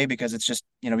anyway? Because it's just,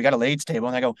 we got a leads table.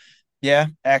 And I go, yeah,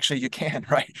 actually you can,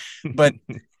 right? But,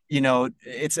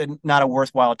 it's not a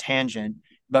worthwhile tangent.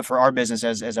 But for our business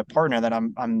as a partner, that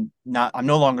I'm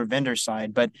no longer vendor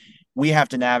side, but we have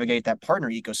to navigate that partner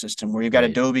ecosystem where you've got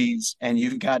Adobe's and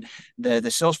you've got the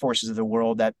Salesforces of the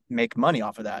world that make money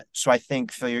off of that. So I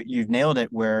think you've nailed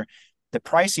it, where the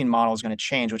pricing model is going to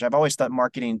change, which I've always thought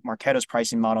Marketo's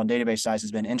pricing model and database size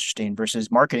has been interesting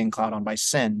versus Marketing Cloud on by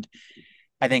Send.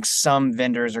 I think some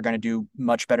vendors are going to do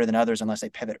much better than others unless they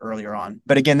pivot earlier on.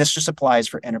 But again, this just applies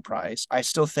for enterprise. I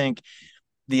still think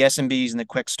the SMBs and the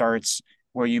quick starts,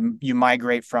 where you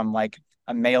migrate from like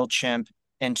a MailChimp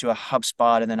into a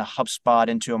HubSpot and then a HubSpot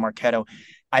into a Marketo,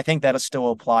 I think that'll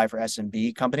still apply for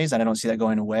SMB companies, and I don't see that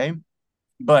going away.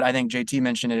 But I think JT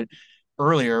mentioned it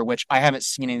earlier, which I haven't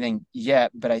seen anything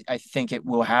yet, but I think it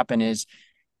will happen, is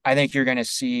I think you're going to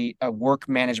see a work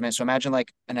management. So imagine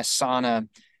like an Asana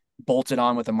bolted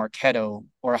on with a Marketo,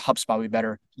 or a HubSpot would be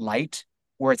better, light,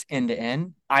 where it's end to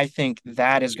end. I think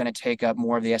that is going to take up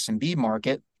more of the SMB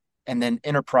market. And then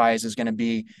enterprise is going to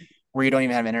be where you don't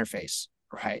even have an interface,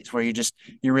 right? It's where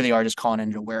you really are just calling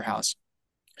into a warehouse.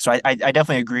 So I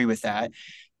definitely agree with that.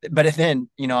 But then,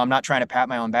 I'm not trying to pat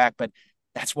my own back, but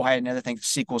that's why another thing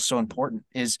SQL is so important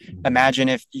is, imagine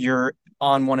if you're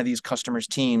on one of these customers'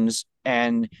 teams,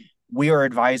 and we are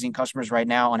advising customers right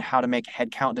now on how to make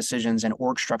headcount decisions and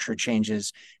org structure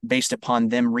changes based upon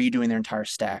them redoing their entire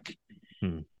stack.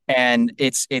 And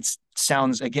it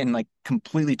sounds, again, like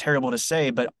completely terrible to say,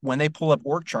 but when they pull up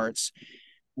org charts,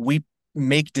 we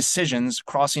make decisions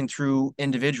crossing through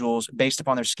individuals based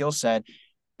upon their skill set.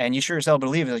 And you sure as hell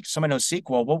believe like somebody knows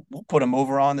SQL, we'll put them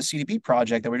over on the CDP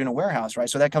project that we're doing a warehouse, right?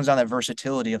 So that comes down to that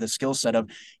versatility of the skill set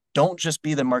of don't just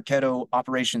be the Marketo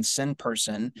operations SYN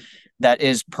person that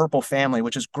is Purple family,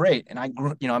 which is great. And I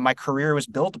grew, my career was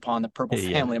built upon the Purple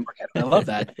family of Marketo. I love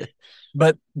that.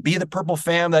 But be the Purple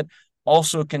fam that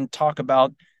also can talk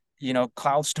about,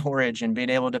 cloud storage and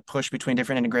being able to push between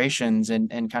different integrations and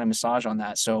kind of massage on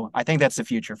that. So I think that's the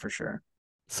future for sure.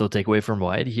 So takeaway from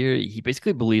Wyatt here, he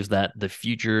basically believes that the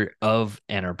future of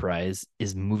enterprise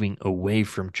is moving away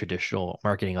from traditional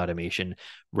marketing automation,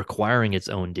 requiring its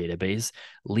own database,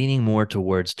 leaning more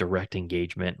towards direct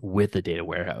engagement with the data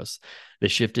warehouse. The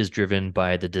shift is driven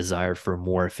by the desire for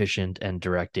more efficient and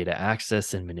direct data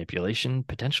access and manipulation,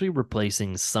 potentially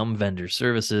replacing some vendor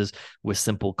services with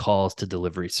simple calls to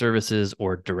delivery services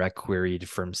or direct queried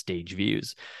from stage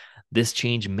views. This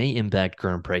change may impact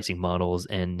current pricing models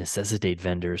and necessitate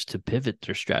vendors to pivot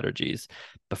their strategies.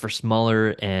 But for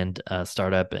smaller and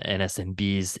startup and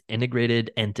SMBs,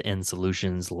 integrated end-to-end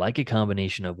solutions like a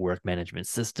combination of work management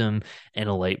system and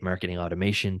a light marketing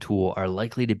automation tool are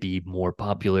likely to be more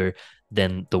popular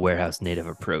than the warehouse native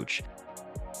approach.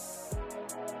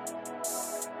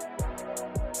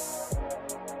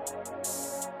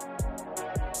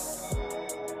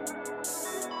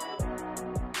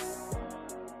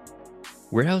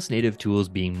 Warehouse native tools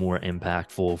being more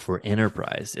impactful for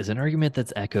enterprise is an argument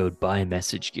that's echoed by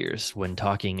MessageGears when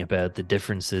talking about the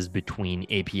differences between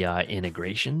API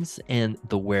integrations and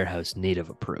the warehouse native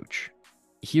approach.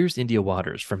 Here's India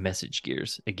Waters from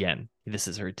MessageGears. Again, this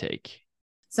is her take.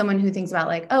 Someone who thinks about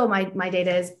like, oh, my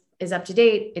data is up to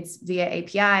date. It's via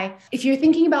API. If you're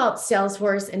thinking about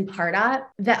Salesforce and Pardot,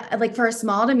 that like for a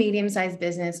small to medium-sized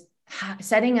business,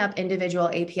 setting up individual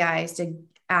APIs to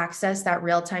access that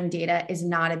real-time data is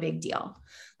not a big deal.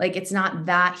 Like it's not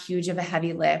that huge of a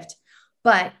heavy lift.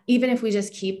 But even if we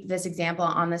just keep this example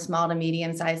on the small to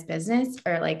medium-sized business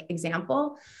or like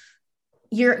example,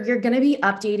 you're going to be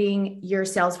updating your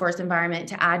Salesforce environment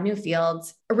to add new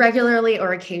fields regularly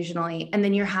or occasionally. And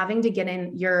then you're having to get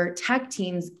in your tech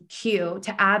team's queue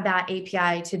to add that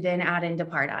API to then add into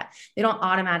Pardot. They don't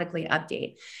automatically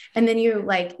update. And then you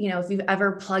like, if you've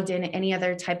ever plugged in any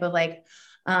other type of like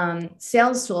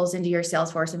sales tools into your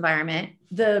Salesforce environment,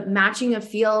 the matching of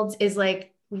fields is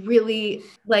like really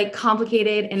like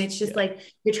complicated. And it's just like,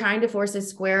 you're trying to force a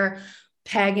square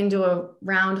peg into a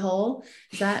round hole.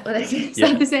 Is that what I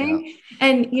was saying? Yeah.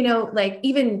 And, like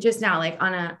even just now, like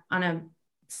on a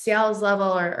sales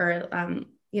level or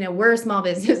we're a small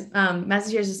business,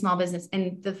 MessageGears is a small business.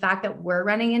 And the fact that we're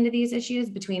running into these issues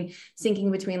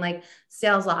syncing between like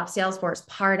SalesLoft, Salesforce,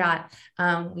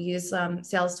 Pardot, we use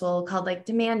sales tool called like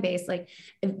Demandbase, like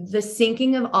the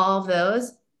syncing of all of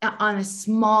those on a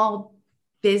small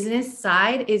business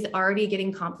side is already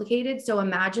getting complicated. So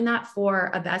imagine that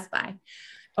for a Best Buy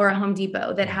or a Home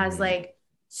Depot that has like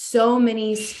so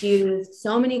many SKUs,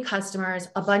 so many customers,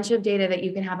 a bunch of data that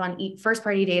you can have on first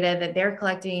party data that they're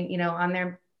collecting, on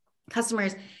their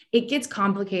customers. It gets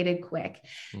complicated quick.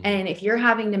 Mm-hmm. And if you're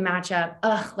having to match up,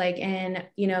 like in,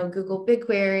 Google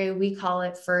BigQuery, we call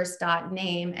it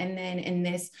first.name. And then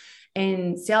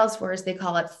in Salesforce, they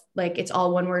call it like, it's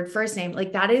all one word first name.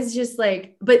 Like that is just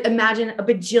like, but imagine a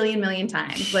bajillion million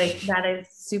times, like that is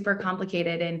super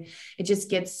complicated and it just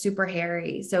gets super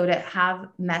hairy. So to have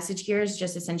MessageGears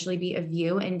just essentially be a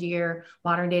view into your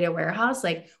modern data warehouse,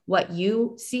 like what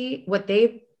you see, what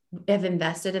they have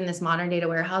invested in this modern data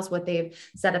warehouse, what they've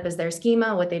set up as their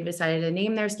schema, what they've decided to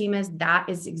name their schemas, that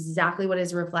is exactly what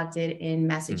is reflected in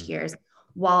MessageGears.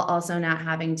 While also not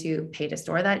having to pay to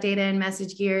store that data in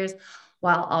MessageGears,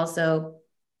 while also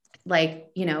like,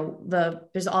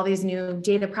 there's all these new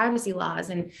data privacy laws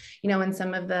and, in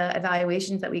some of the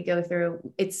evaluations that we go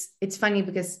through, it's funny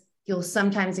because you'll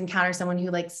sometimes encounter someone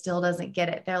who like still doesn't get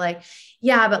it. They're like,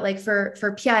 yeah, but like for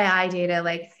PII data,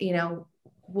 like,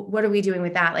 what are we doing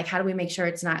with that? Like, how do we make sure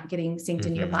it's not getting synced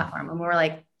into your platform? And we're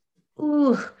like,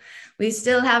 ooh, we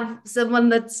still have someone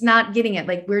that's not getting it.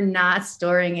 Like we're not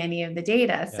storing any of the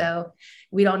data. Yeah. So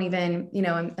we don't even,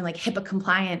 and like HIPAA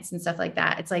compliance and stuff like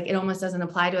that. It's like, it almost doesn't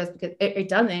apply to us because it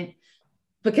doesn't,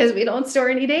 because we don't store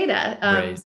any data.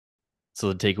 Right.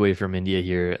 So the takeaway from India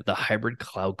here, the hybrid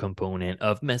cloud component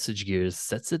of MessageGears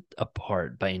sets it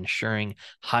apart by ensuring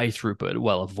high throughput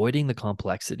while avoiding the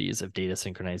complexities of data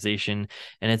synchronization,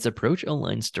 and its approach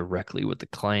aligns directly with the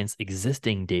client's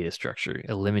existing data structure,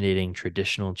 eliminating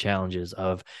traditional challenges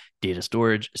of data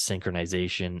storage,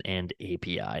 synchronization, and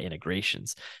API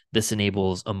integrations. This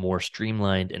enables a more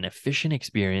streamlined and efficient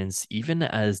experience even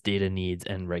as data needs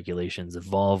and regulations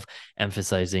evolve,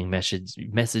 emphasizing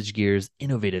MessageGear's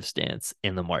innovative stance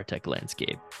in the martech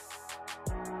landscape.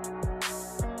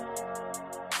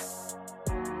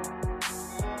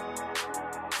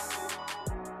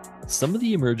 Some of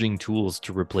the emerging tools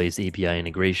to replace API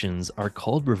integrations are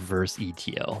called reverse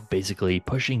ETL, basically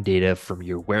pushing data from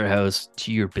your warehouse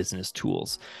to your business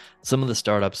tools. Some of the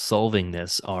startups solving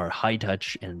this are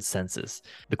Hightouch and Census.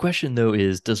 The question, though,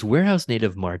 is does warehouse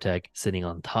native martech sitting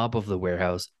on top of the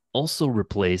warehouse also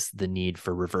replace the need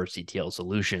for reverse ETL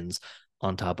solutions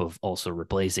on top of also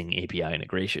replacing API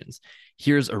integrations?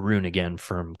 Here's Arun again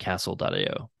from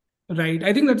Castle.io. Right.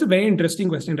 I think that's a very interesting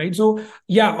question, right? So,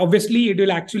 yeah, obviously it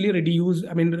will actually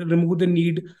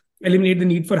eliminate the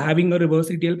need for having a reverse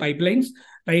ETL pipelines,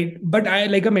 right? But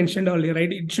like I mentioned earlier,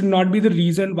 right, it should not be the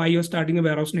reason why you're starting a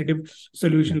warehouse native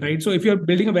solution, right? So if you're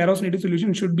building a warehouse native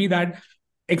solution, it should be that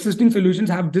existing solutions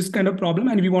have this kind of problem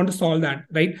and we want to solve that,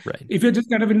 right? Right. If you're just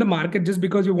kind of in the market just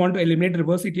because you want to eliminate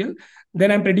reverse ETL,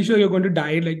 then I'm pretty sure you're going to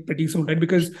die like pretty soon, right?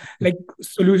 Because like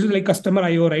solutions like Customer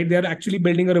IO, right, they're actually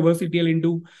building a reverse ETL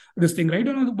into this thing, right?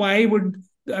 Why would,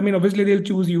 I mean, obviously they'll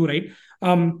choose you, right?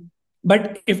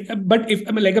 But if I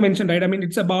mean, like I mentioned, right, I mean,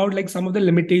 it's about like some of the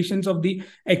limitations of the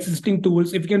existing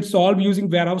tools. If you can solve using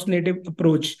warehouse native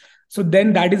approach, so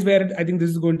then that is where I think this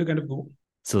is going to kind of go.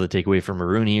 So the takeaway from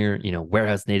Arun here,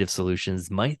 warehouse native solutions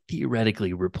might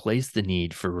theoretically replace the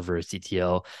need for reverse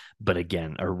ETL. But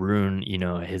again, Arun,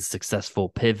 his successful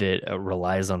pivot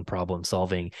relies on problem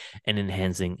solving and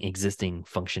enhancing existing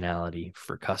functionality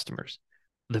for customers.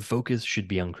 The focus should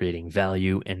be on creating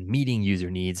value and meeting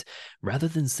user needs rather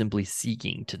than simply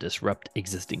seeking to disrupt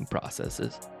existing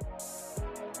processes.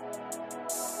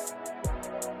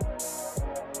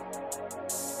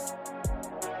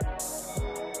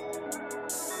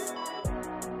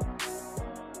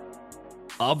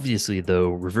 Obviously, though,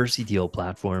 reverse ETL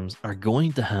platforms are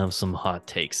going to have some hot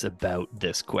takes about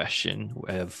this question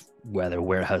of whether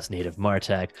warehouse native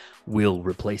martech will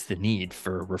replace the need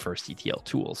for reverse ETL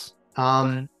tools.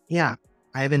 Yeah,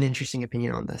 I have an interesting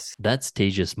opinion on this. That's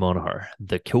Tejas Monohar,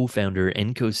 the co-founder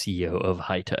and co-CEO of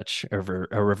Hightouch,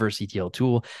 a reverse ETL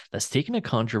tool that's taken a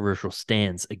controversial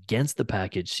stance against the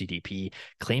package CDP,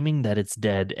 claiming that it's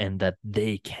dead and that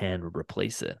they can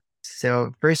replace it.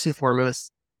 So first and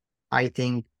foremost, I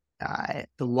think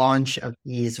the launch of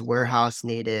these warehouse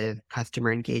native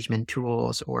customer engagement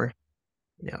tools or,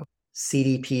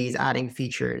 CDPs adding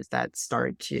features that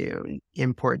start to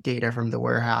import data from the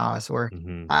warehouse, or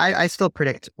I still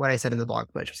predict what I said in the blog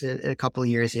post. In a couple of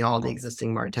years, all the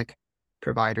existing martech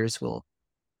providers will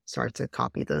start to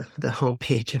copy the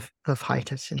homepage of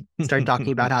Hightouch and start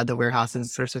talking about how the warehouse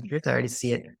is source of truth. I already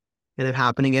see it kind of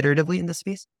happening iteratively in this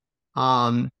space.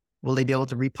 Will they be able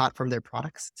to re-platform their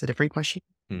products? It's a different question.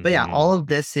 But yeah, all of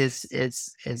this is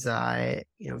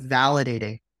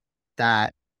validating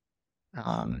that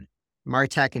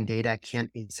martech and data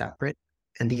can't be separate,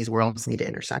 and these worlds need to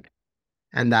intersect.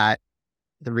 And that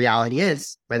the reality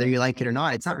is, whether you like it or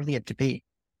not, it's not really a debate.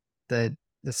 The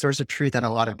source of truth at a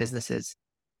lot of businesses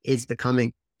is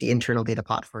becoming the internal data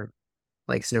platform,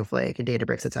 like Snowflake and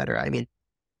Databricks, et cetera. I mean,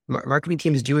 marketing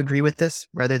teams do agree with this,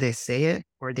 whether they say it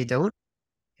or they don't.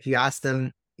 If you ask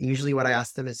them, usually what I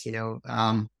ask them is, if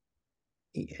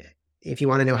you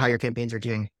want to know how your campaigns are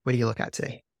doing, what do you look at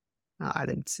today?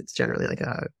 And it's generally like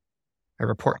a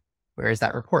report. Where is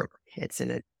that report? It's in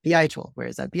a BI tool. Where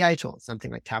is that BI tool?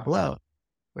 Something like Tableau.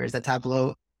 Where is that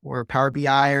Tableau or Power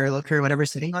BI or Looker, whatever,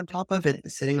 sitting on top of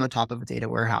it, sitting on top of a data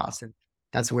warehouse. And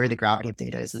that's where the gravity of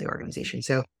data is in the organization.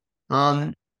 So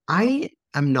I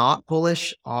am not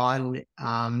bullish on,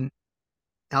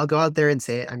 I'll go out there and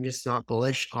say it, I'm just not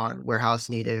bullish on warehouse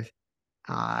native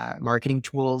marketing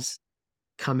tools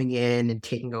coming in and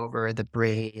taking over the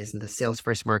Braze and the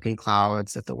Salesforce marketing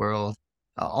clouds of the world.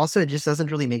 Also, it just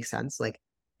doesn't really make sense. Like,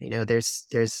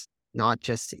 there's not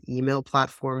just email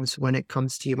platforms when it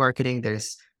comes to marketing.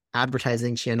 There's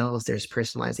advertising channels. There's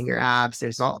personalizing your apps.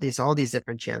 There's all these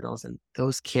different channels, and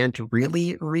those can't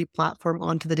really re-platform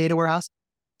onto the data warehouse.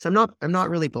 So I'm not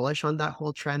really bullish on that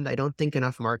whole trend. I don't think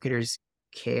enough marketers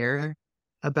care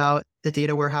about the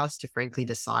data warehouse to frankly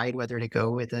decide whether to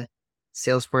go with a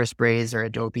Salesforce, Braze, or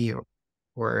Adobe,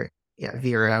 or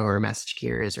Vera, or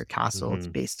MessageGears, or Castle. It's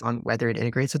based on whether it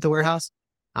integrates with the warehouse.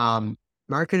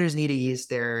 Marketers need to use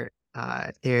their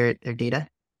data.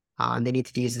 They need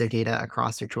to use their data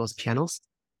across their tools and channels.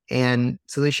 And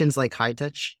solutions like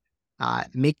HighTouch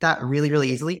make that really,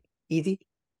 really easy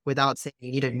without saying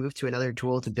you need to move to another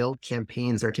tool to build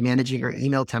campaigns or to manage your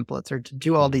email templates or to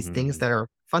do all these things that are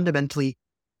fundamentally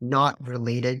not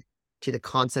related to the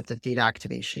concept of data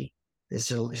activation.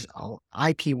 There's all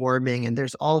IP warming, and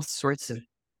there's all sorts of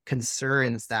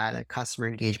concerns that a customer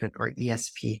engagement or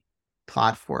ESP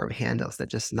platform handles that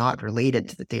just not related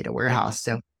to the data warehouse.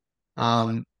 So,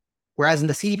 whereas in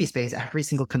the CDP space, every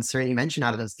single concern you mentioned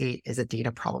out of those 8 is a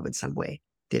data problem in some way: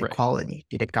 data quality,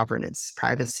 data governance,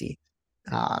 privacy,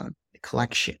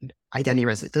 collection, identity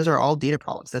resolution. Those are all data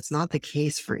problems. That's not the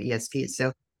case for ESPs.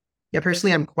 So, yeah,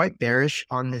 personally, I'm quite bearish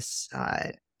on this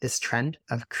this trend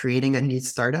of creating a new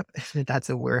startup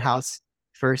that's a warehouse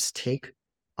first take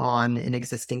on an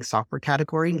existing software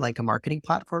category like a marketing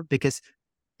platform, because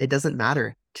it doesn't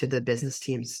matter to the business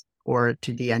teams or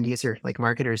to the end user, like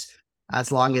marketers,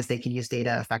 as long as they can use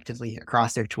data effectively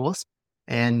across their tools.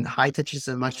 And HighTouch is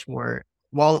a much more,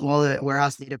 while the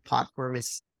warehouse native platform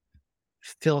is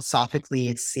philosophically,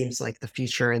 it seems like the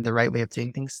future and the right way of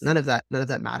doing things. None of that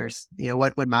matters.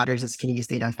 What matters is, can you use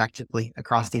data effectively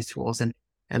across these tools? And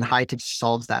HighTouch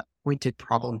solves that pointed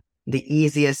problem the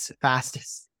easiest,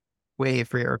 fastest way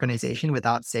for your organization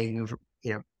without saying,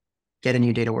 get a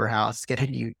new data warehouse, get a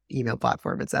new email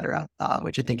platform, etc.,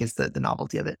 which I think is the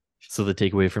novelty of it. So the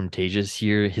takeaway from Tejas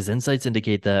here, his insights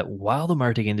indicate that while the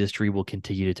MarTech industry will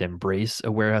continue to embrace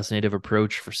a warehouse native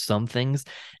approach for some things,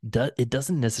 it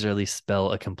doesn't necessarily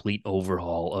spell a complete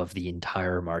overhaul of the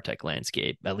entire MarTech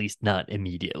landscape, at least not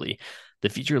immediately. The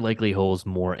future likely holds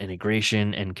more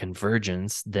integration and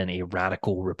convergence than a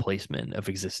radical replacement of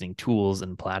existing tools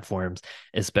and platforms,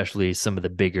 especially some of the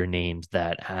bigger names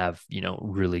that have,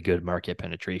 really good market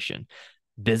penetration.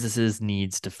 Businesses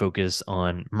needs to focus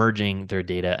on merging their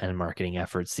data and marketing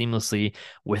efforts seamlessly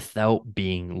without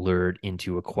being lured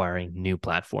into acquiring new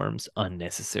platforms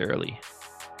unnecessarily.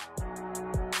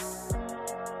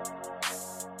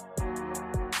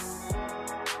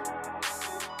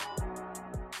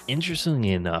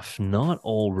 Interestingly enough, not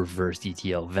all reverse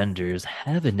ETL vendors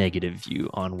have a negative view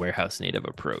on warehouse native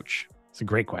approach. It's a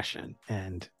great question.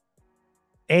 And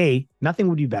nothing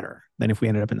would be better than if we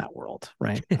ended up in that world,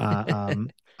 right?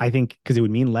 I think because it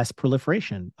would mean less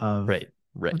proliferation of data,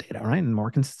 right? And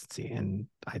more consistency. And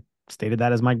I stated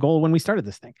that as my goal when we started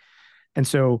this thing. And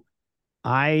so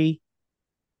I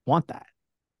want that.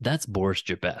 That's Boris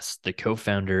Jabes, the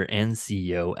co-founder and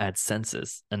CEO at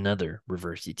Census, another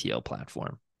reverse ETL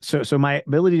platform. So my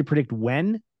ability to predict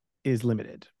when is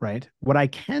limited, right? What I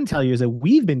can tell you is that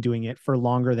we've been doing it for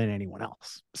longer than anyone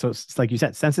else. So it's like you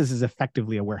said, Census is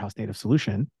effectively a warehouse native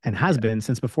solution and has been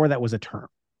since before that was a term.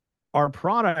 Our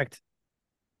product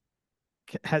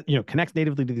connects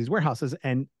natively to these warehouses.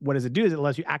 And what does it do is it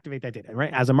allows you to activate that data,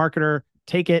 right? As a marketer,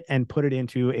 take it and put it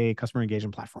into a customer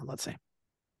engagement platform, let's say.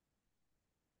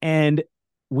 And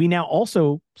we now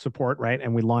also support, right?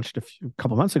 And we launched a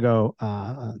couple months ago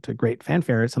to great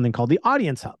fanfare, something called the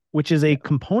Audience Hub, which is a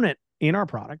component in our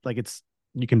product. Like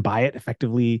you can buy it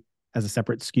effectively as a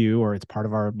separate SKU, or it's part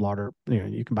of our larger,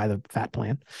 you can buy the fat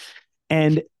plan.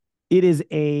 And it is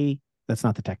that's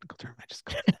not the technical term.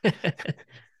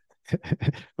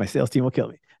 My sales team will kill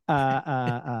me.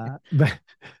 But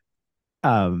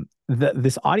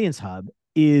this Audience Hub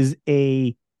is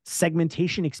a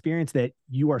segmentation experience that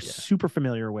you are super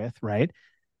familiar with, right?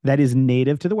 That is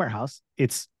native to the warehouse.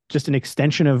 It's just an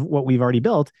extension of what we've already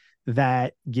built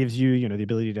that gives you, the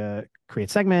ability to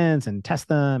create segments and test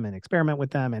them and experiment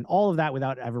with them and all of that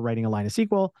without ever writing a line of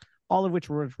SQL, all of which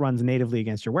runs natively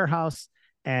against your warehouse.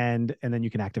 And then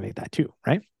you can activate that too,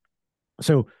 right?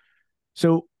 So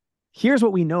here's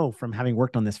what we know from having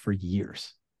worked on this for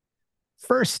years.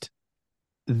 First,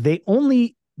 they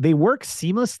work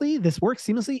seamlessly. This works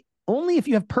seamlessly only if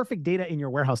you have perfect data in your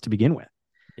warehouse to begin with.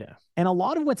 Yeah. And a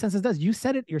lot of what Census does, you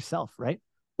said it yourself, right?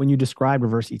 When you describe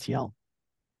reverse ETL,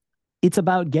 it's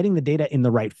about getting the data in the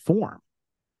right form.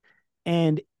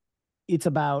 And it's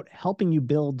about helping you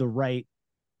build the right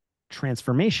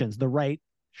transformations, the right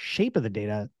shape of the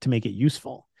data to make it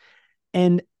useful.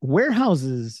 And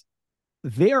warehouses,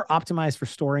 they are optimized for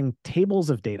storing tables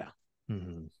of data.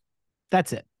 Mm-hmm.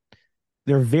 That's it.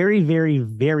 They're very, very,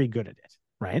 very good at it,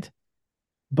 right?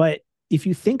 But if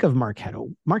you think of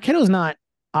Marketo is not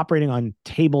operating on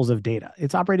tables of data.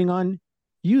 It's operating on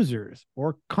users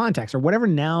or contacts or whatever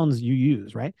nouns you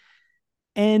use, right?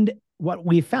 And what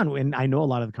we found, and I know a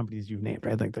lot of the companies you've named,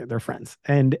 right? Like they're friends,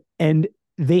 and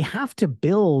they have to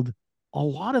build a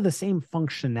lot of the same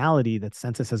functionality that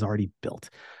Census has already built.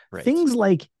 Right. Things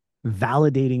like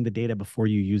validating the data before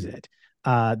you use it,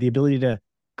 the ability to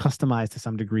customize to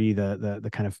some degree the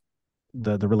kind of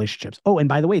the relationships. Oh, and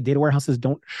by the way, data warehouses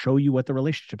don't show you what the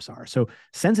relationships are. So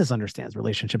Census understands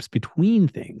relationships between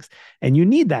things. And you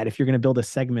need that if you're going to build a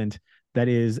segment that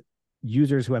is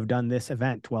users who have done this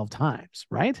event 12 times,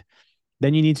 right?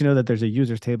 Then you need to know that there's a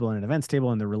users table and an events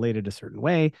table and they're related a certain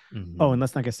way. Mm-hmm. Oh, and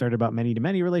let's not get started about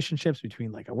many-to-many relationships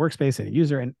between like a workspace and a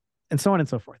user and so on and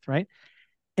so forth, right?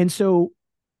 And so,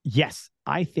 yes,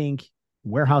 I think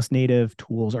warehouse native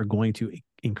tools are going to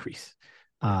increase.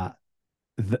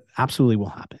 Absolutely will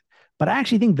happen. But I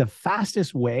actually think the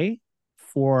fastest way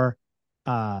for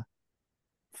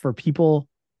people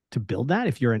to build that,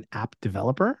 if you're an app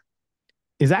developer,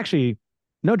 is actually,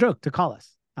 no joke, to call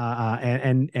us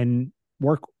and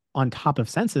work on top of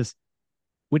Census,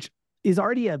 which is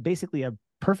already basically a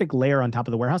perfect layer on top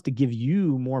of the warehouse to give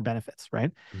you more benefits,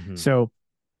 right? Mm-hmm.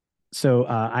 So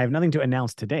I have nothing to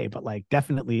announce today, but like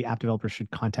definitely app developers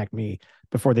should contact me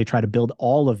before they try to build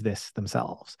all of this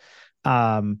themselves.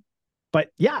 But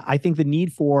yeah, I think the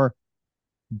need for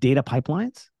data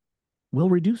pipelines will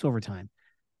reduce over time.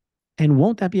 And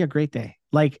won't that be a great day?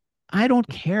 Like, I don't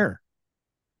care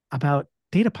about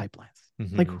data pipelines.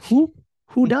 Mm-hmm. Like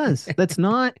who does? That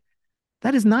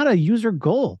is not a user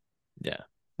goal. Yeah.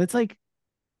 That's like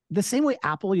the same way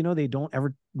Apple, they don't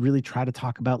ever really try to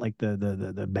talk about like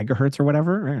the megahertz or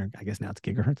whatever. Or I guess now it's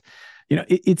gigahertz.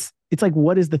 It's like,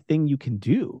 what is the thing you can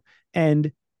do?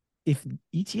 And if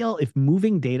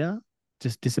moving data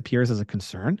just disappears as a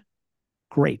concern,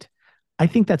 great. I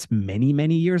think that's many,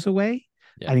 many years away.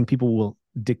 Yeah. I think people will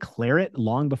declare it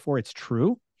long before it's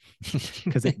true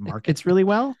because it markets really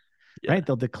well, Yeah. right?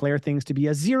 They'll declare things to be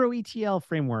a zero ETL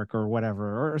framework or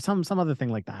whatever, or some other thing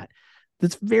like that.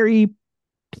 That's very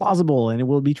plausible and it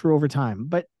will be true over time.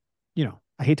 But,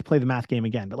 I hate to play the math game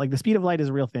again, but like the speed of light is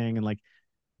a real thing. And like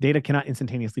data cannot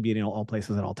instantaneously be in all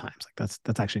places at all times. Like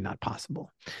that's actually not possible.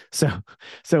 So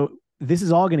this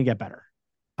is all going to get better.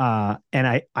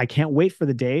 And I can't wait for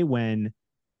the day when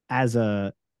as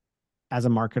a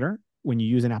marketer, when you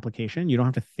use an application, you don't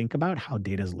have to think about how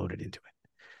data is loaded into it.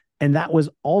 And that was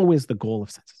always the goal of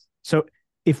Census. So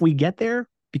if we get there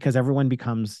because everyone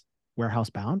becomes warehouse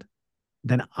bound,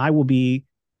 then I will be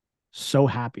so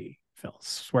happy, Phil,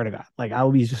 swear to God. Like I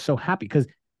will be just so happy because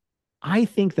I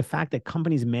think the fact that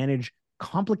companies manage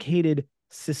complicated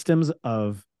systems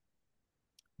of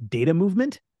data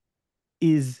movement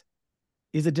is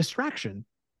a distraction.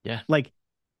 Yeah. Like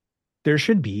there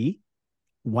should be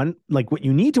one, like what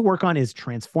you need to work on is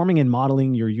transforming and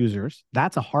modeling your users.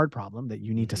 That's a hard problem that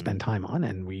you need to spend time on.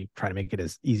 And we try to make it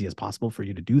as easy as possible for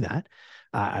you to do that.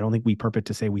 I don't think we purport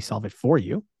to say we solve it for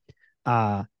you.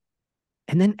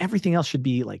 And then everything else should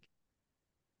be like,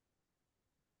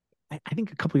 I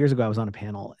think a couple of years ago, I was on a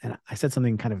panel and I said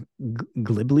something kind of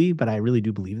glibly, but I really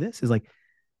do believe this is like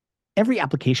every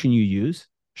application you use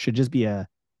should just be a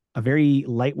very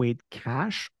lightweight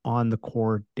cache on the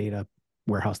core data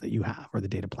warehouse that you have or the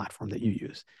data platform that you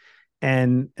use.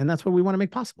 And that's what we want to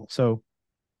make possible. So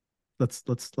let's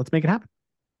make it happen.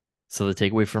 So the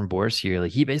takeaway from Boris here,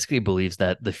 like he basically believes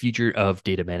that the future of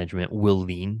data management will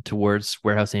lean towards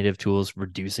warehouse native tools,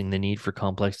 reducing the need for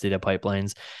complex data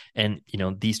pipelines. And,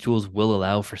 these tools will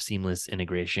allow for seamless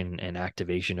integration and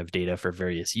activation of data for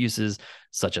various uses,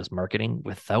 such as marketing,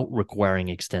 without requiring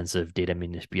extensive data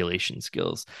manipulation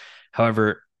skills.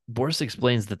 However, Boris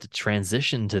explains that the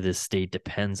transition to this state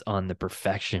depends on the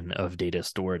perfection of data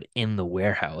stored in the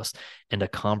warehouse and a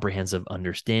comprehensive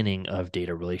understanding of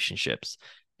data relationships.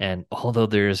 And although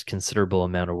there's considerable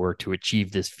amount of work to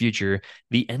achieve this future,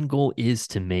 the end goal is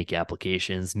to make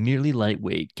applications merely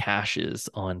lightweight caches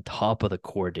on top of the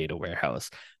core data warehouse,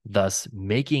 thus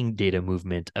making data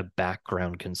movement a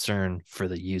background concern for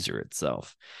the user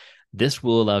itself. This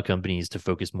will allow companies to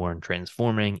focus more on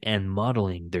transforming and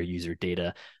modeling their user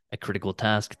data, a critical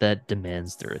task that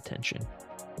demands their attention.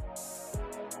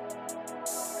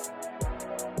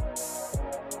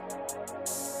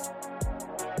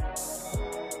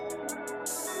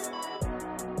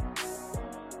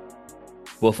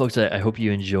 Well, folks, I hope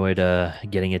you enjoyed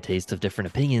getting a taste of different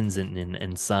opinions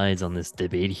and sides on this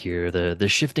debate here. The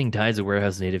shifting tides of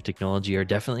warehouse native technology are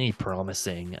definitely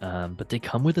promising, but they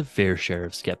come with a fair share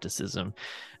of skepticism.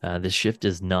 This shift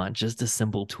is not just a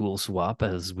simple tool swap,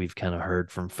 as we've kind of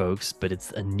heard from folks, but it's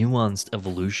a nuanced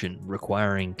evolution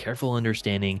requiring careful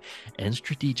understanding and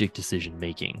strategic decision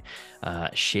making,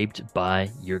 shaped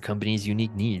by your company's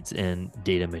unique needs and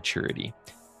data maturity.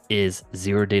 Is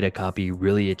zero data copy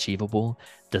really achievable?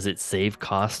 Does it save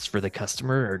costs for the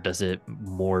customer, or does it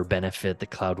more benefit the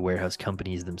cloud warehouse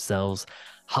companies themselves?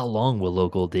 How long will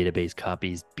local database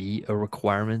copies be a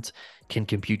requirement? Can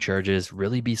compute charges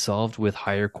really be solved with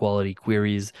higher quality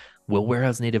queries? Will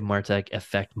warehouse native martech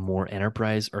affect more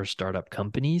enterprise or startup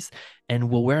companies? And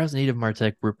will warehouse native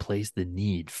martech replace the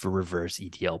need for reverse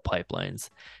ETL pipelines?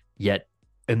 Yet,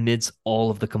 amidst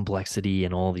all of the complexity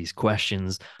and all these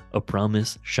questions, a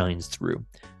promise shines through.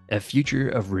 A future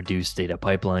of reduced data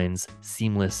pipelines,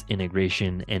 seamless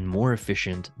integration, and more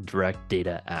efficient direct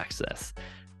data access.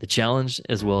 The challenge,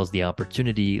 as well as the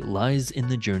opportunity, lies in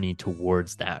the journey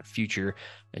towards that future,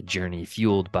 a journey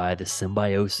fueled by the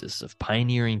symbiosis of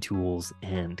pioneering tools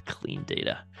and clean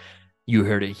data. You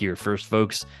heard it here first,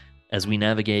 folks. As we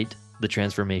navigate the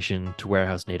transformation to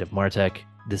warehouse native martech,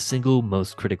 the single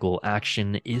most critical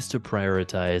action is to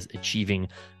prioritize achieving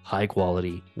high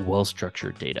quality,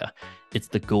 well-structured data. It's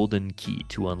the golden key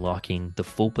to unlocking the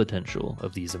full potential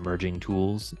of these emerging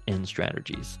tools and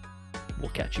strategies. We'll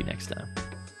catch you next time.